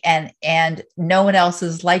unique and no one else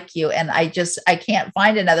is like you. And I can't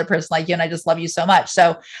find another person like you. And I just love you so much.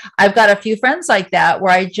 So I've got a few friends like that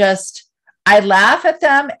where I laugh at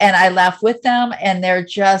them and I laugh with them, and they're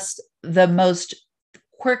just the most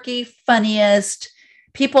quirky, funniest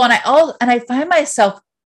people. And I find myself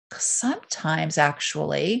sometimes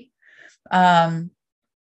actually,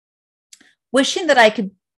 wishing that I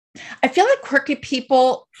feel like quirky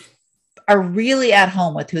people are really at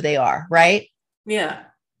home with who they are. Right. Yeah.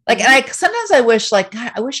 Like, and sometimes I wish like,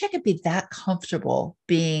 God, I wish I could be that comfortable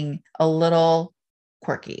being a little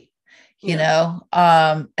quirky, and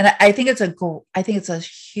I think it's a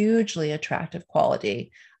hugely attractive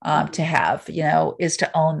quality, to have, is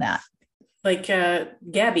to own that. Like,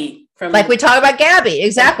 Gabby like we talk about Gabby.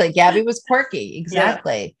 Exactly. Yeah. Gabby was quirky.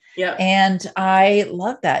 Exactly. Yeah. And I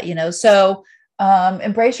love that, so,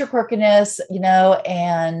 embrace your quirkiness,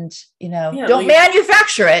 and, don't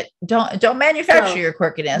manufacture it. Don't manufacture your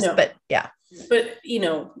quirkiness, but yeah. But,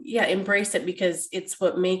 embrace it, because it's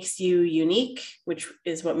what makes you unique, which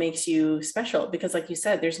is what makes you special. Because like you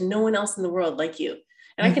said, there's no one else in the world like you.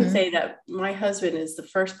 And I can say that my husband is the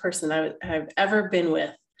first person I've ever been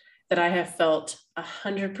with that I have felt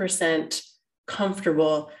 100%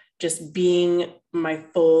 comfortable just being my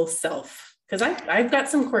full self. Because I've got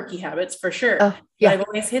some quirky habits for sure. But I've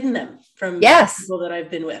always hidden them from people that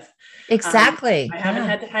I've been with. Exactly. I haven't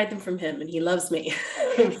had to hide them from him, and he loves me.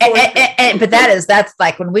 But that's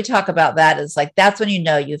like, when we talk about that, is like, that's when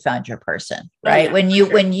you found your person, right? When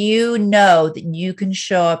you know that you can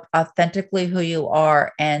show up authentically who you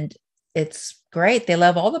are, and it's great. They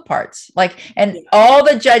love all the parts, all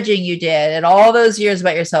the judging you did and all those years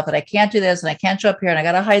about yourself that I can't do this and I can't show up here and I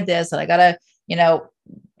got to hide this and I got to,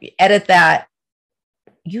 edit that.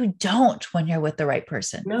 You don't when you're with the right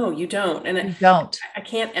person. No, you don't. And you don't. I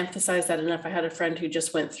can't emphasize that enough. I had a friend who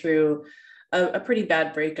just went through a pretty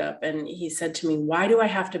bad breakup, and he said to me, "Why do I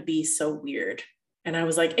have to be so weird?" And I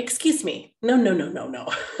was like, "Excuse me. No.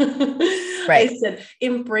 Right. I said,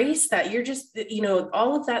 embrace that. You're just,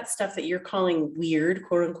 all of that stuff that you're calling weird,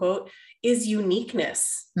 quote unquote, is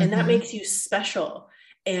uniqueness. And that makes you special.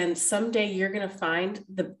 And someday you're going to find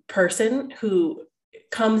the person who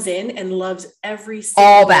comes in and loves every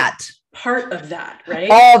single part of that, right?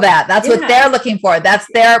 All that. That's what they're looking for. That's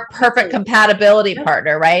their perfect compatibility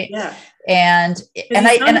partner, right? Yeah. And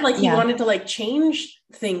he sounded like he wanted to change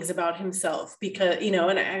things about himself, because,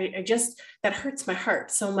 and I just, that hurts my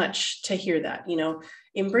heart so much to hear that,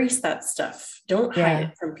 embrace that stuff. Don't hide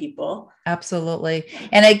it from people. Absolutely.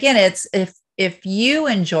 And again, it's if you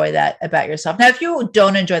enjoy that about yourself. Now, if you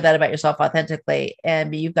don't enjoy that about yourself authentically,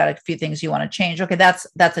 and you've got a few things you want to change, okay, that's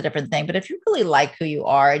a different thing. But if you really like who you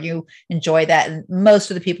are and you enjoy that, and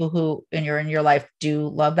most of the people who in your life do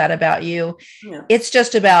love that about you, it's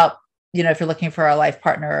just about, if you're looking for a life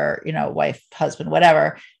partner, or, wife, husband,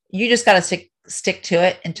 whatever, you just got to stick to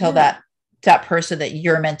it until that person that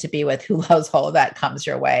you're meant to be with, who loves all of that, comes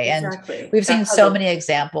your way. Exactly. And we've seen so many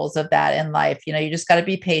examples of that in life. You just got to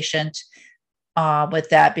be patient with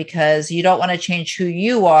that, because you don't want to change who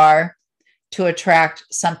you are to attract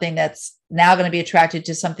something that's now going to be attracted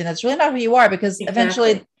to something that's really not who you are, because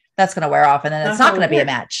eventually that's going to wear off and then it's not going to be a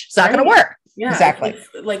match. It's not going to work. Yeah. Exactly.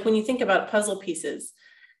 Like when you think about puzzle pieces,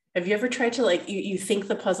 have you ever tried to like, you think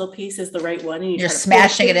the puzzle piece is the right one and you're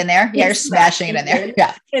smashing it in there? Yeah, you're smashing it in there.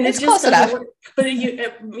 Yeah. And it's close enough. But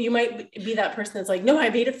you might be that person that's like, no, I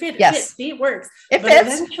made it fit. Yes. It fits. See, it works. But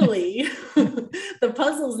eventually the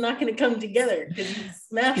puzzle's not going to come together because you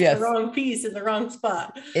smashed the wrong piece in the wrong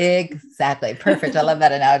spot. Exactly. Perfect. I love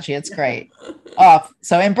that analogy. It's great.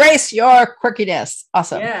 So embrace your quirkiness.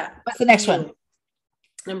 Awesome. Yeah. What's the next one?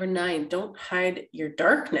 Number 9, don't hide your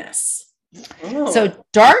darkness. So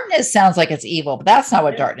darkness sounds like it's evil, but that's not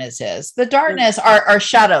what darkness is. The darkness are our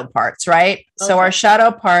shadow parts, right? Okay. So our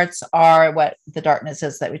shadow parts are what the darkness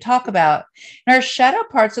is that we talk about. And our shadow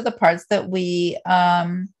parts are the parts that we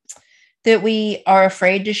are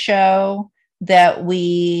afraid to show, that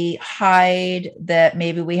we hide, that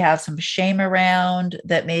maybe we have some shame around,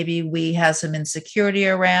 that maybe we have some insecurity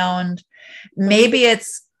around. Maybe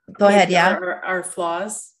it's, go ahead. Yeah. Our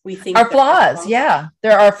flaws. We think our flaws. Yeah.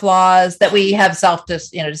 There are flaws that we have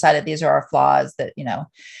decided these are our flaws that,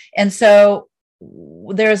 and so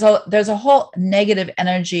there's a whole negative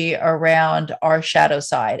energy around our shadow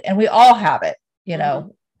side, and we all have it,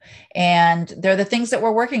 and they're the things that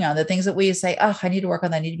we're working on, the things that we say, oh, I need to work on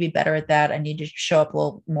that. I need to be better at that. I need to show up a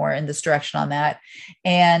little more in this direction on that.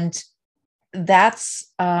 And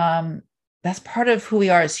that's part of who we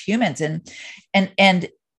are as humans. And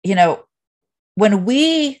when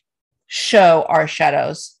we show our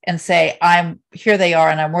shadows and say, here they are,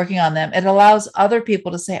 and I'm working on them, it allows other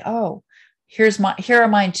people to say, oh, here are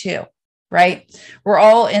mine too. Right. We're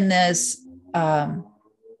all in this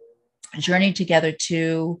journey together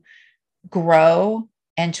to grow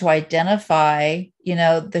and to identify,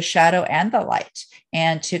 the shadow and the light,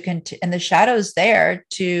 and and the shadow's there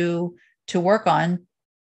to work on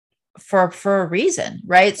for a reason.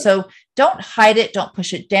 Right. So don't hide it. Don't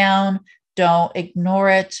push it down. Don't ignore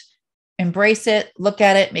it, embrace it, look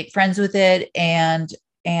at it, make friends with it. And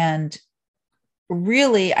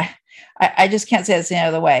really, I just can't say this any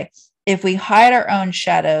other way. If we hide our own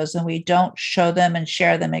shadows and we don't show them and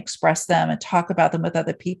share them, express them and talk about them with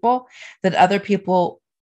other people, then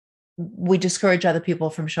we discourage other people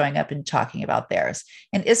from showing up and talking about theirs.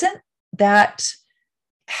 And isn't that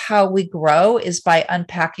how we grow, is by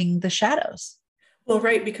unpacking the shadows? Well,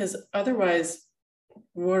 right. Because otherwise,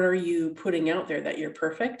 what are you putting out there, that you're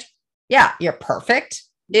perfect? Yeah, you're perfect.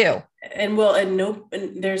 Ew. And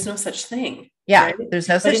there's no such thing. Yeah, right? There's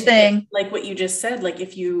no such thing. Like what you just said, like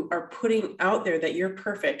if you are putting out there that you're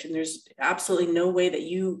perfect and there's absolutely no way that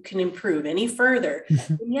you can improve any further,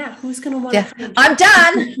 then who's going to want to? I'm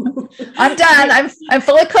done. I'm done. I'm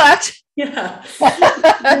fully cooked. Yeah.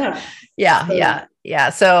 Yeah.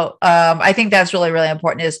 So I think that's really, really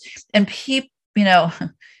important and people,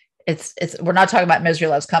 it's we're not talking about misery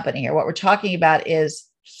loves company here. What we're talking about is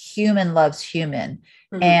human loves human.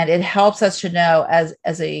 Mm-hmm. And it helps us to know as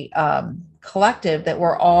a collective that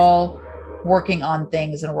we're all working on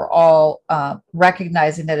things, and we're all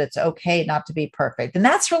recognizing that it's okay not to be perfect. And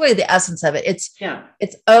that's really the essence of it.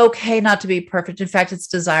 It's okay not to be perfect. In fact, it's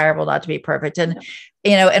desirable not to be perfect. And,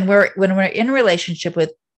 and when we're in a relationship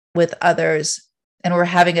with others and we're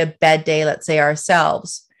having a bad day, let's say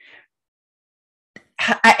ourselves,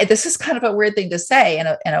 this is kind of a weird thing to say in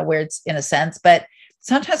a sense, but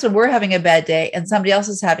sometimes when we're having a bad day and somebody else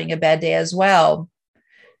is having a bad day as well,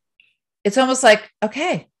 it's almost like,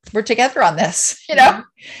 okay, we're together on this, and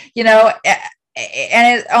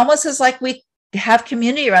it almost is like we have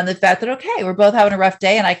community around the fact that, okay, we're both having a rough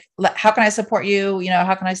day, and how can I support you?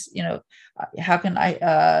 How can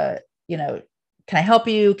I help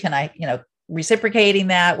you? Can I, reciprocating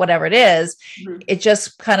that, whatever it is, it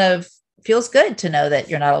just kind of feels good to know that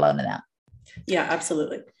you're not alone in that. Yeah,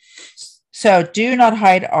 absolutely. So do not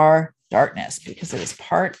hide our darkness, because it is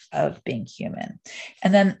part of being human.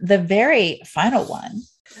 And then the very final one,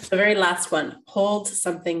 the very last one, hold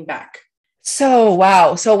something back. So,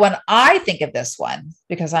 wow. So when I think of this one,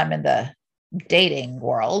 because I'm in the dating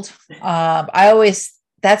world,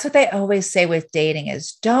 that's what they always say with dating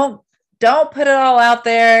is don't put it all out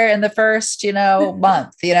there in the first,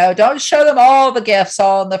 month, don't show them all the gifts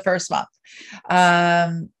all in the first month.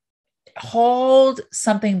 Hold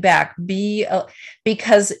something back,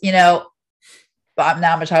 because, now I'm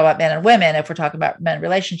going to talk about men and women. If we're talking about men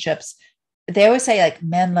relationships, they always say like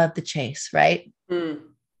men love the chase, right? Mm.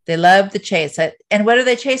 They love the chase. And what are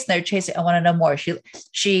they chasing? They're chasing, I want to know more.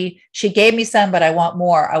 She gave me some, but I want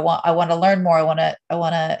more. I want to learn more. I want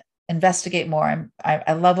to investigate more.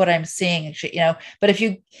 I love what I'm seeing, but if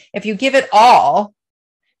you give it all,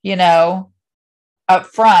 up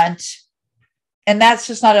front, and that's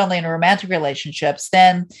just not only in romantic relationships,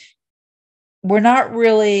 then we're not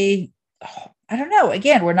really, I don't know,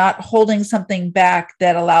 again, we're not holding something back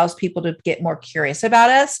that allows people to get more curious about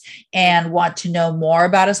us and want to know more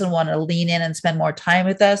about us and want to lean in and spend more time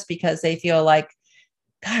with us, because they feel like,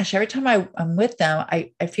 gosh, every time I'm with them,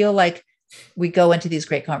 I feel like we go into these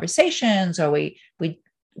great conversations, or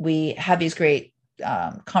we have these great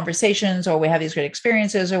conversations, or we have these great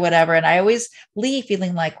experiences or whatever. And I always leave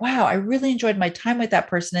feeling like, wow, I really enjoyed my time with that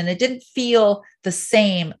person. And it didn't feel the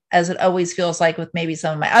same as it always feels like with maybe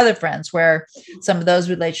some of my other friends, where some of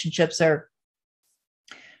those relationships are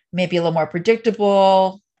maybe a little more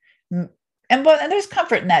predictable. And there's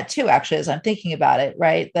comfort in that too, actually, as I'm thinking about it,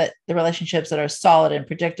 right? That the relationships that are solid and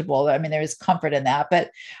predictable, I mean, there is comfort in that.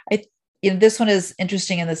 But this one is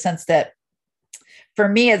interesting in the sense that for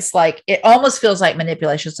me, it's like, it almost feels like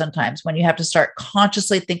manipulation sometimes when you have to start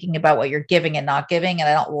consciously thinking about what you're giving and not giving. And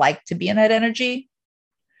I don't like to be in that energy,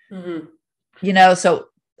 so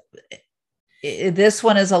this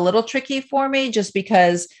one is a little tricky for me, just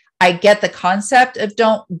because I get the concept of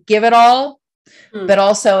don't give it all. But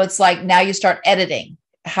also it's like, now you start editing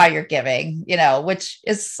how you're giving, which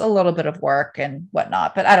is a little bit of work and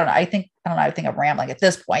whatnot. But I don't know. I think I'm rambling at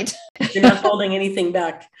this point. You're not holding anything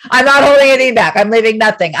back. I'm not holding anything back. I'm leaving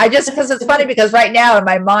nothing. Because it's funny, because right now in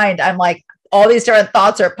my mind, I'm like, all these different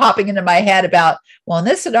thoughts are popping into my head about, well, in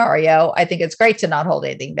this scenario, I think it's great to not hold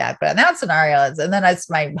anything back. But in that scenario, and then it's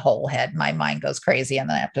my whole head, my mind goes crazy, and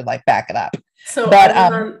then I have to like back it up. So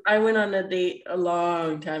I went on a date a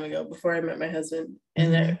long time ago before I met my husband,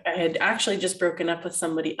 and I had actually just broken up with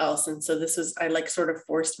somebody else. And so I like sort of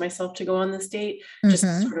forced myself to go on this date, just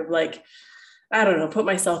to sort of like, I don't know, put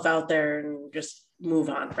myself out there and just move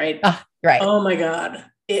on. Right. Right. Oh my God.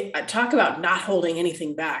 Talk about not holding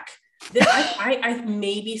anything back. I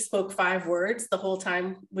maybe spoke 5 words the whole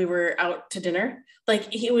time we were out to dinner.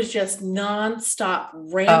 Like, it was just nonstop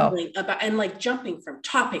rambling about, and like jumping from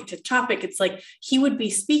topic to topic. It's like he would be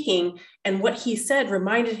speaking, and what he said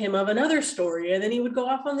reminded him of another story, and then he would go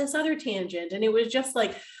off on this other tangent. And it was just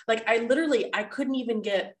like I couldn't even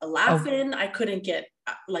get a laugh in. I couldn't get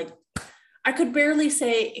I could barely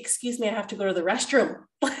say, "Excuse me, I have to go to the restroom,"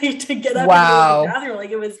 like to get up and go to the bathroom.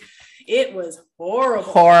 Like, it was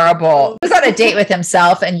horrible. He was on a date with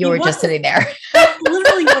himself, and you were just sitting there. That's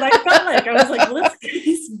literally what I felt like. I was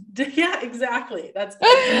like, yeah, exactly. That's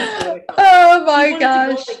exactly what I felt. Oh my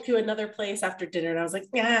gosh. To go to another place after dinner, and I was like,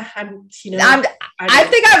 yeah, I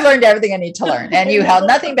think I've learned everything I need to learn, and you held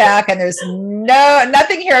nothing back, and there's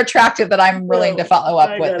nothing here attractive that I'm willing to follow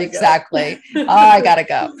up with. Exactly. I gotta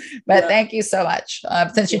go. But thank you so much.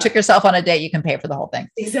 Since you took yourself on a date, you can pay for the whole thing.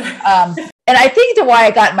 Exactly. And I think the why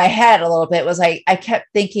I got in my head a little bit was I kept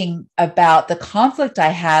thinking about the conflict I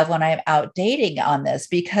have when I'm out dating on this,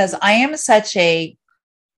 because I am such a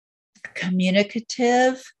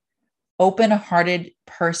communicative, open-hearted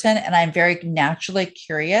person, and I'm very naturally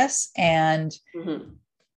curious. And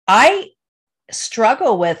I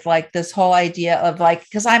struggle with like this whole idea of like,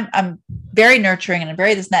 because I'm very nurturing and I'm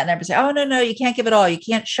very this and that, and everybody say, oh no, you can't give it all. You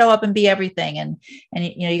can't show up and be everything. And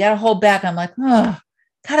you got to hold back. I'm like, oh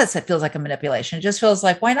God, it feels like a manipulation. It just feels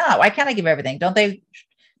like, why not? Why can't I give everything? Don't they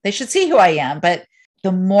should see who I am. But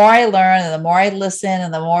the more I learn, and the more I listen,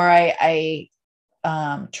 and the more I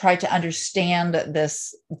try to understand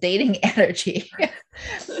this dating energy,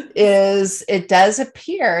 it does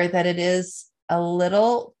appear that it is a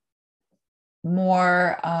little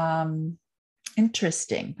more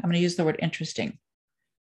interesting. I'm going to use the word interesting.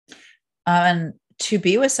 And to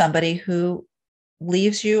be with somebody who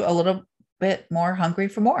leaves you a little bit more hungry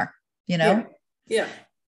for more, Yeah.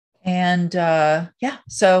 And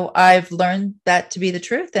so I've learned that to be the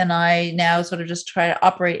truth. And I now sort of just try to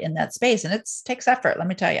operate in that space, and it takes effort. Let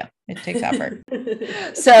me tell you, it takes effort.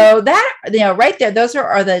 So that, right there, those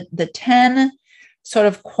are the 10 sort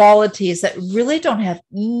of qualities that really don't have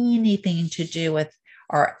anything to do with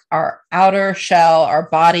our outer shell, our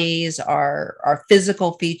bodies, our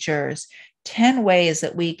physical features. 10 ways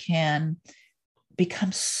that we can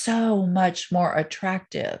become so much more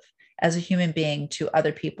attractive as a human being to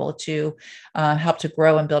other people, to help to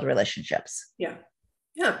grow and build relationships. Yeah.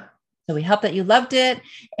 So we hope that you loved it,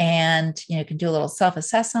 and you can do a little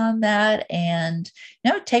self-assess on that, and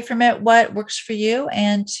take from it what works for you,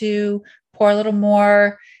 and to pour a little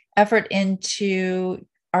more effort into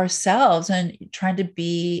ourselves and trying to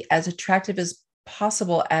be as attractive as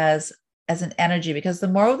possible as an energy. Because the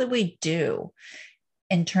more that we do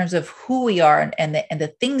in terms of who we are, and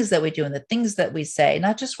the things that we do and the things that we say,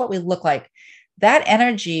 not just what we look like, that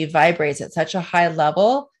energy vibrates at such a high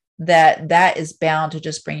level that is bound to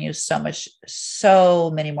just bring you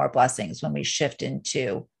so many more blessings when we shift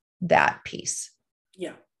into that piece.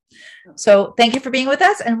 Yeah. So thank you for being with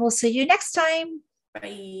us, and we'll see you next time.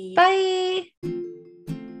 Bye. Bye.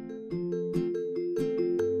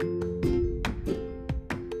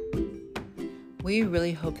 We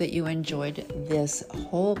really hope that you enjoyed this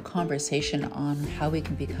whole conversation on how we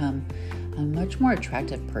can become a much more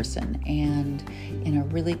attractive person. And in a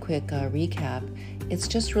really quick recap, it's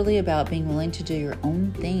just really about being willing to do your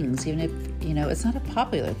own things, even if, it's not a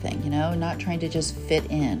popular thing, not trying to just fit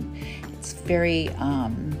in. It's very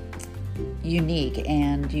unique,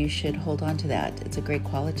 and you should hold on to that. It's a great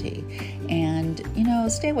quality. And,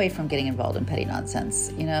 stay away from getting involved in petty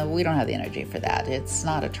nonsense. We don't have the energy for that. It's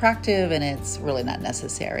not attractive, and it's really not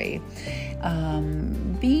necessary.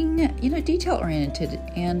 Being, detail-oriented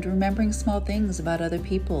and remembering small things about other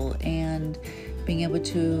people, and being able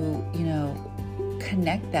to,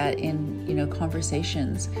 connect that in,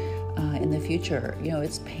 conversations in the future.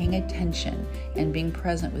 It's paying attention and being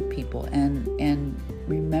present with people, and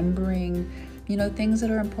remembering, things that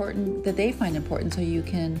are important, that they find important, so you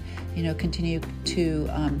can, continue to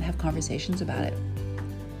have conversations about it.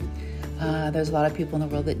 There's a lot of people in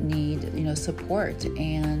the world that need, support,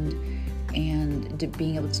 and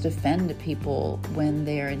being able to defend people when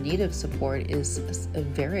they are in need of support is a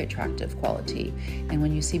very attractive quality. And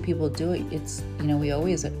when you see people do it, it's, we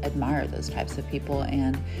always admire those types of people,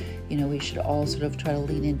 and, we should all sort of try to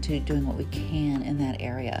lean into doing what we can in that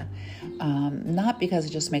area. Not because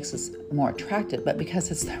it just makes us more attractive, but because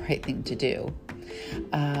it's the right thing to do.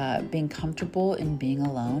 Being comfortable in being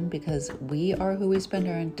alone, because we are who we spend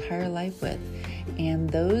our entire life with. And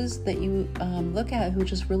those that you look at who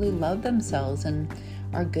just really love themselves and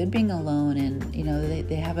are good being alone, and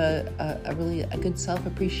they have a really good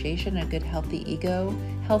self-appreciation, a good healthy ego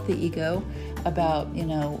about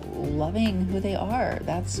loving who they are.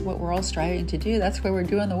 That's what we're all striving to do. That's where we're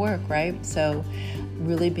doing the work, right? So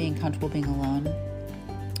really being comfortable being alone,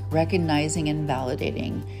 recognizing and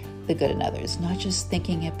validating the good in others, not just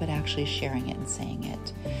thinking it, but actually sharing it and saying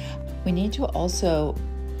it. We need to also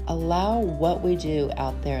allow what we do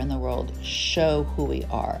out there in the world show who we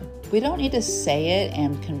are. We don't need to say it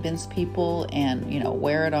and convince people and,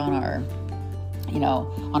 wear it on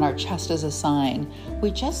our chest as a sign. We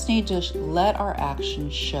just need to let our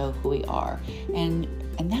actions show who we are. And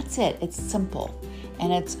that's it. It's simple.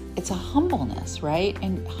 And it's a humbleness, right?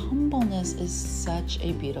 And humbleness is such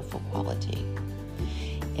a beautiful quality.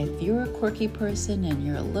 If you're a quirky person and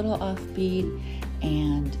you're a little offbeat,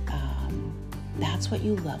 and that's what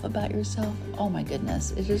you love about yourself, oh my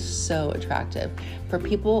goodness, it is so attractive. For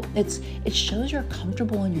people, it shows you're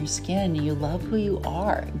comfortable in your skin, and you love who you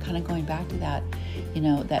are, and kind of going back to that,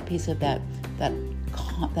 that piece of that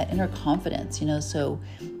inner confidence, so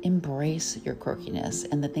embrace your quirkiness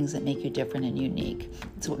and the things that make you different and unique.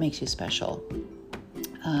 It's what makes you special.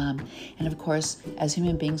 And of course, as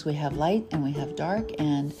human beings, we have light and we have dark,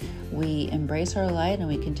 and we embrace our light and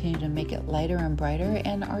we continue to make it lighter and brighter.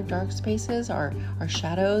 And our dark spaces, our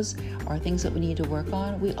shadows, our things that we need to work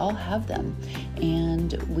on, we all have them.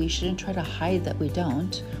 And we shouldn't try to hide that we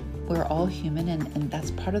don't. We're all human, and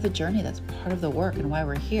that's part of the journey. That's part of the work and why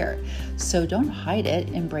we're here. So don't hide it,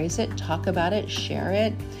 embrace it, talk about it, share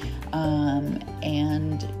it.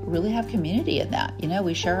 And really have community in that.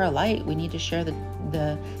 We share our light. We need to share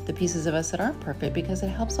the pieces of us that aren't perfect, because it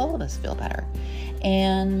helps all of us feel better.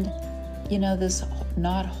 And, this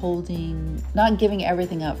not giving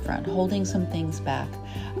everything up front, holding some things back,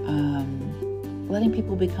 letting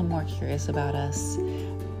people become more curious about us,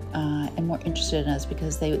 and more interested in us,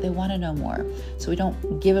 because they want to know more. So we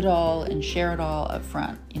don't give it all and share it all up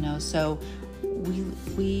front, so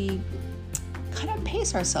we kind of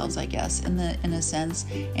pace ourselves, I guess, in a sense,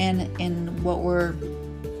 and in what we're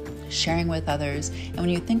sharing with others. And when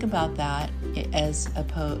you think about that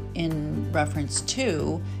in reference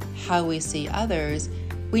to how we see others,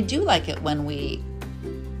 we do like it when we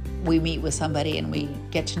meet with somebody and we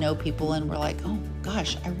get to know people, and we're like, oh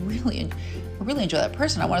gosh, I really enjoy that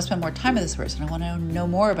person. I want to spend more time with this person. I want to know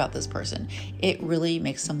more about this person. It really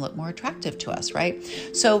makes them look more attractive to us, right?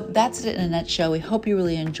 So that's it in a nutshell. We hope you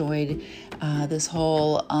really enjoyed this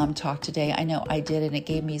whole talk today. I know I did, and it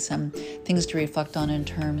gave me some things to reflect on in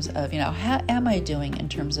terms of, how am I doing in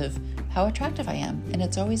terms of how attractive I am? And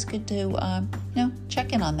it's always good to,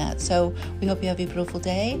 check in on that. So we hope you have a beautiful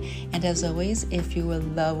day. And as always, if you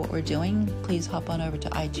love what we're doing, please hop on over to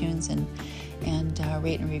iTunes and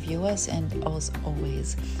rate and review us, and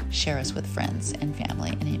always share us with friends and family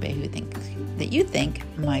and anybody that you think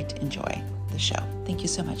might enjoy the show. Thank you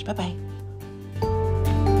so much. Bye-bye.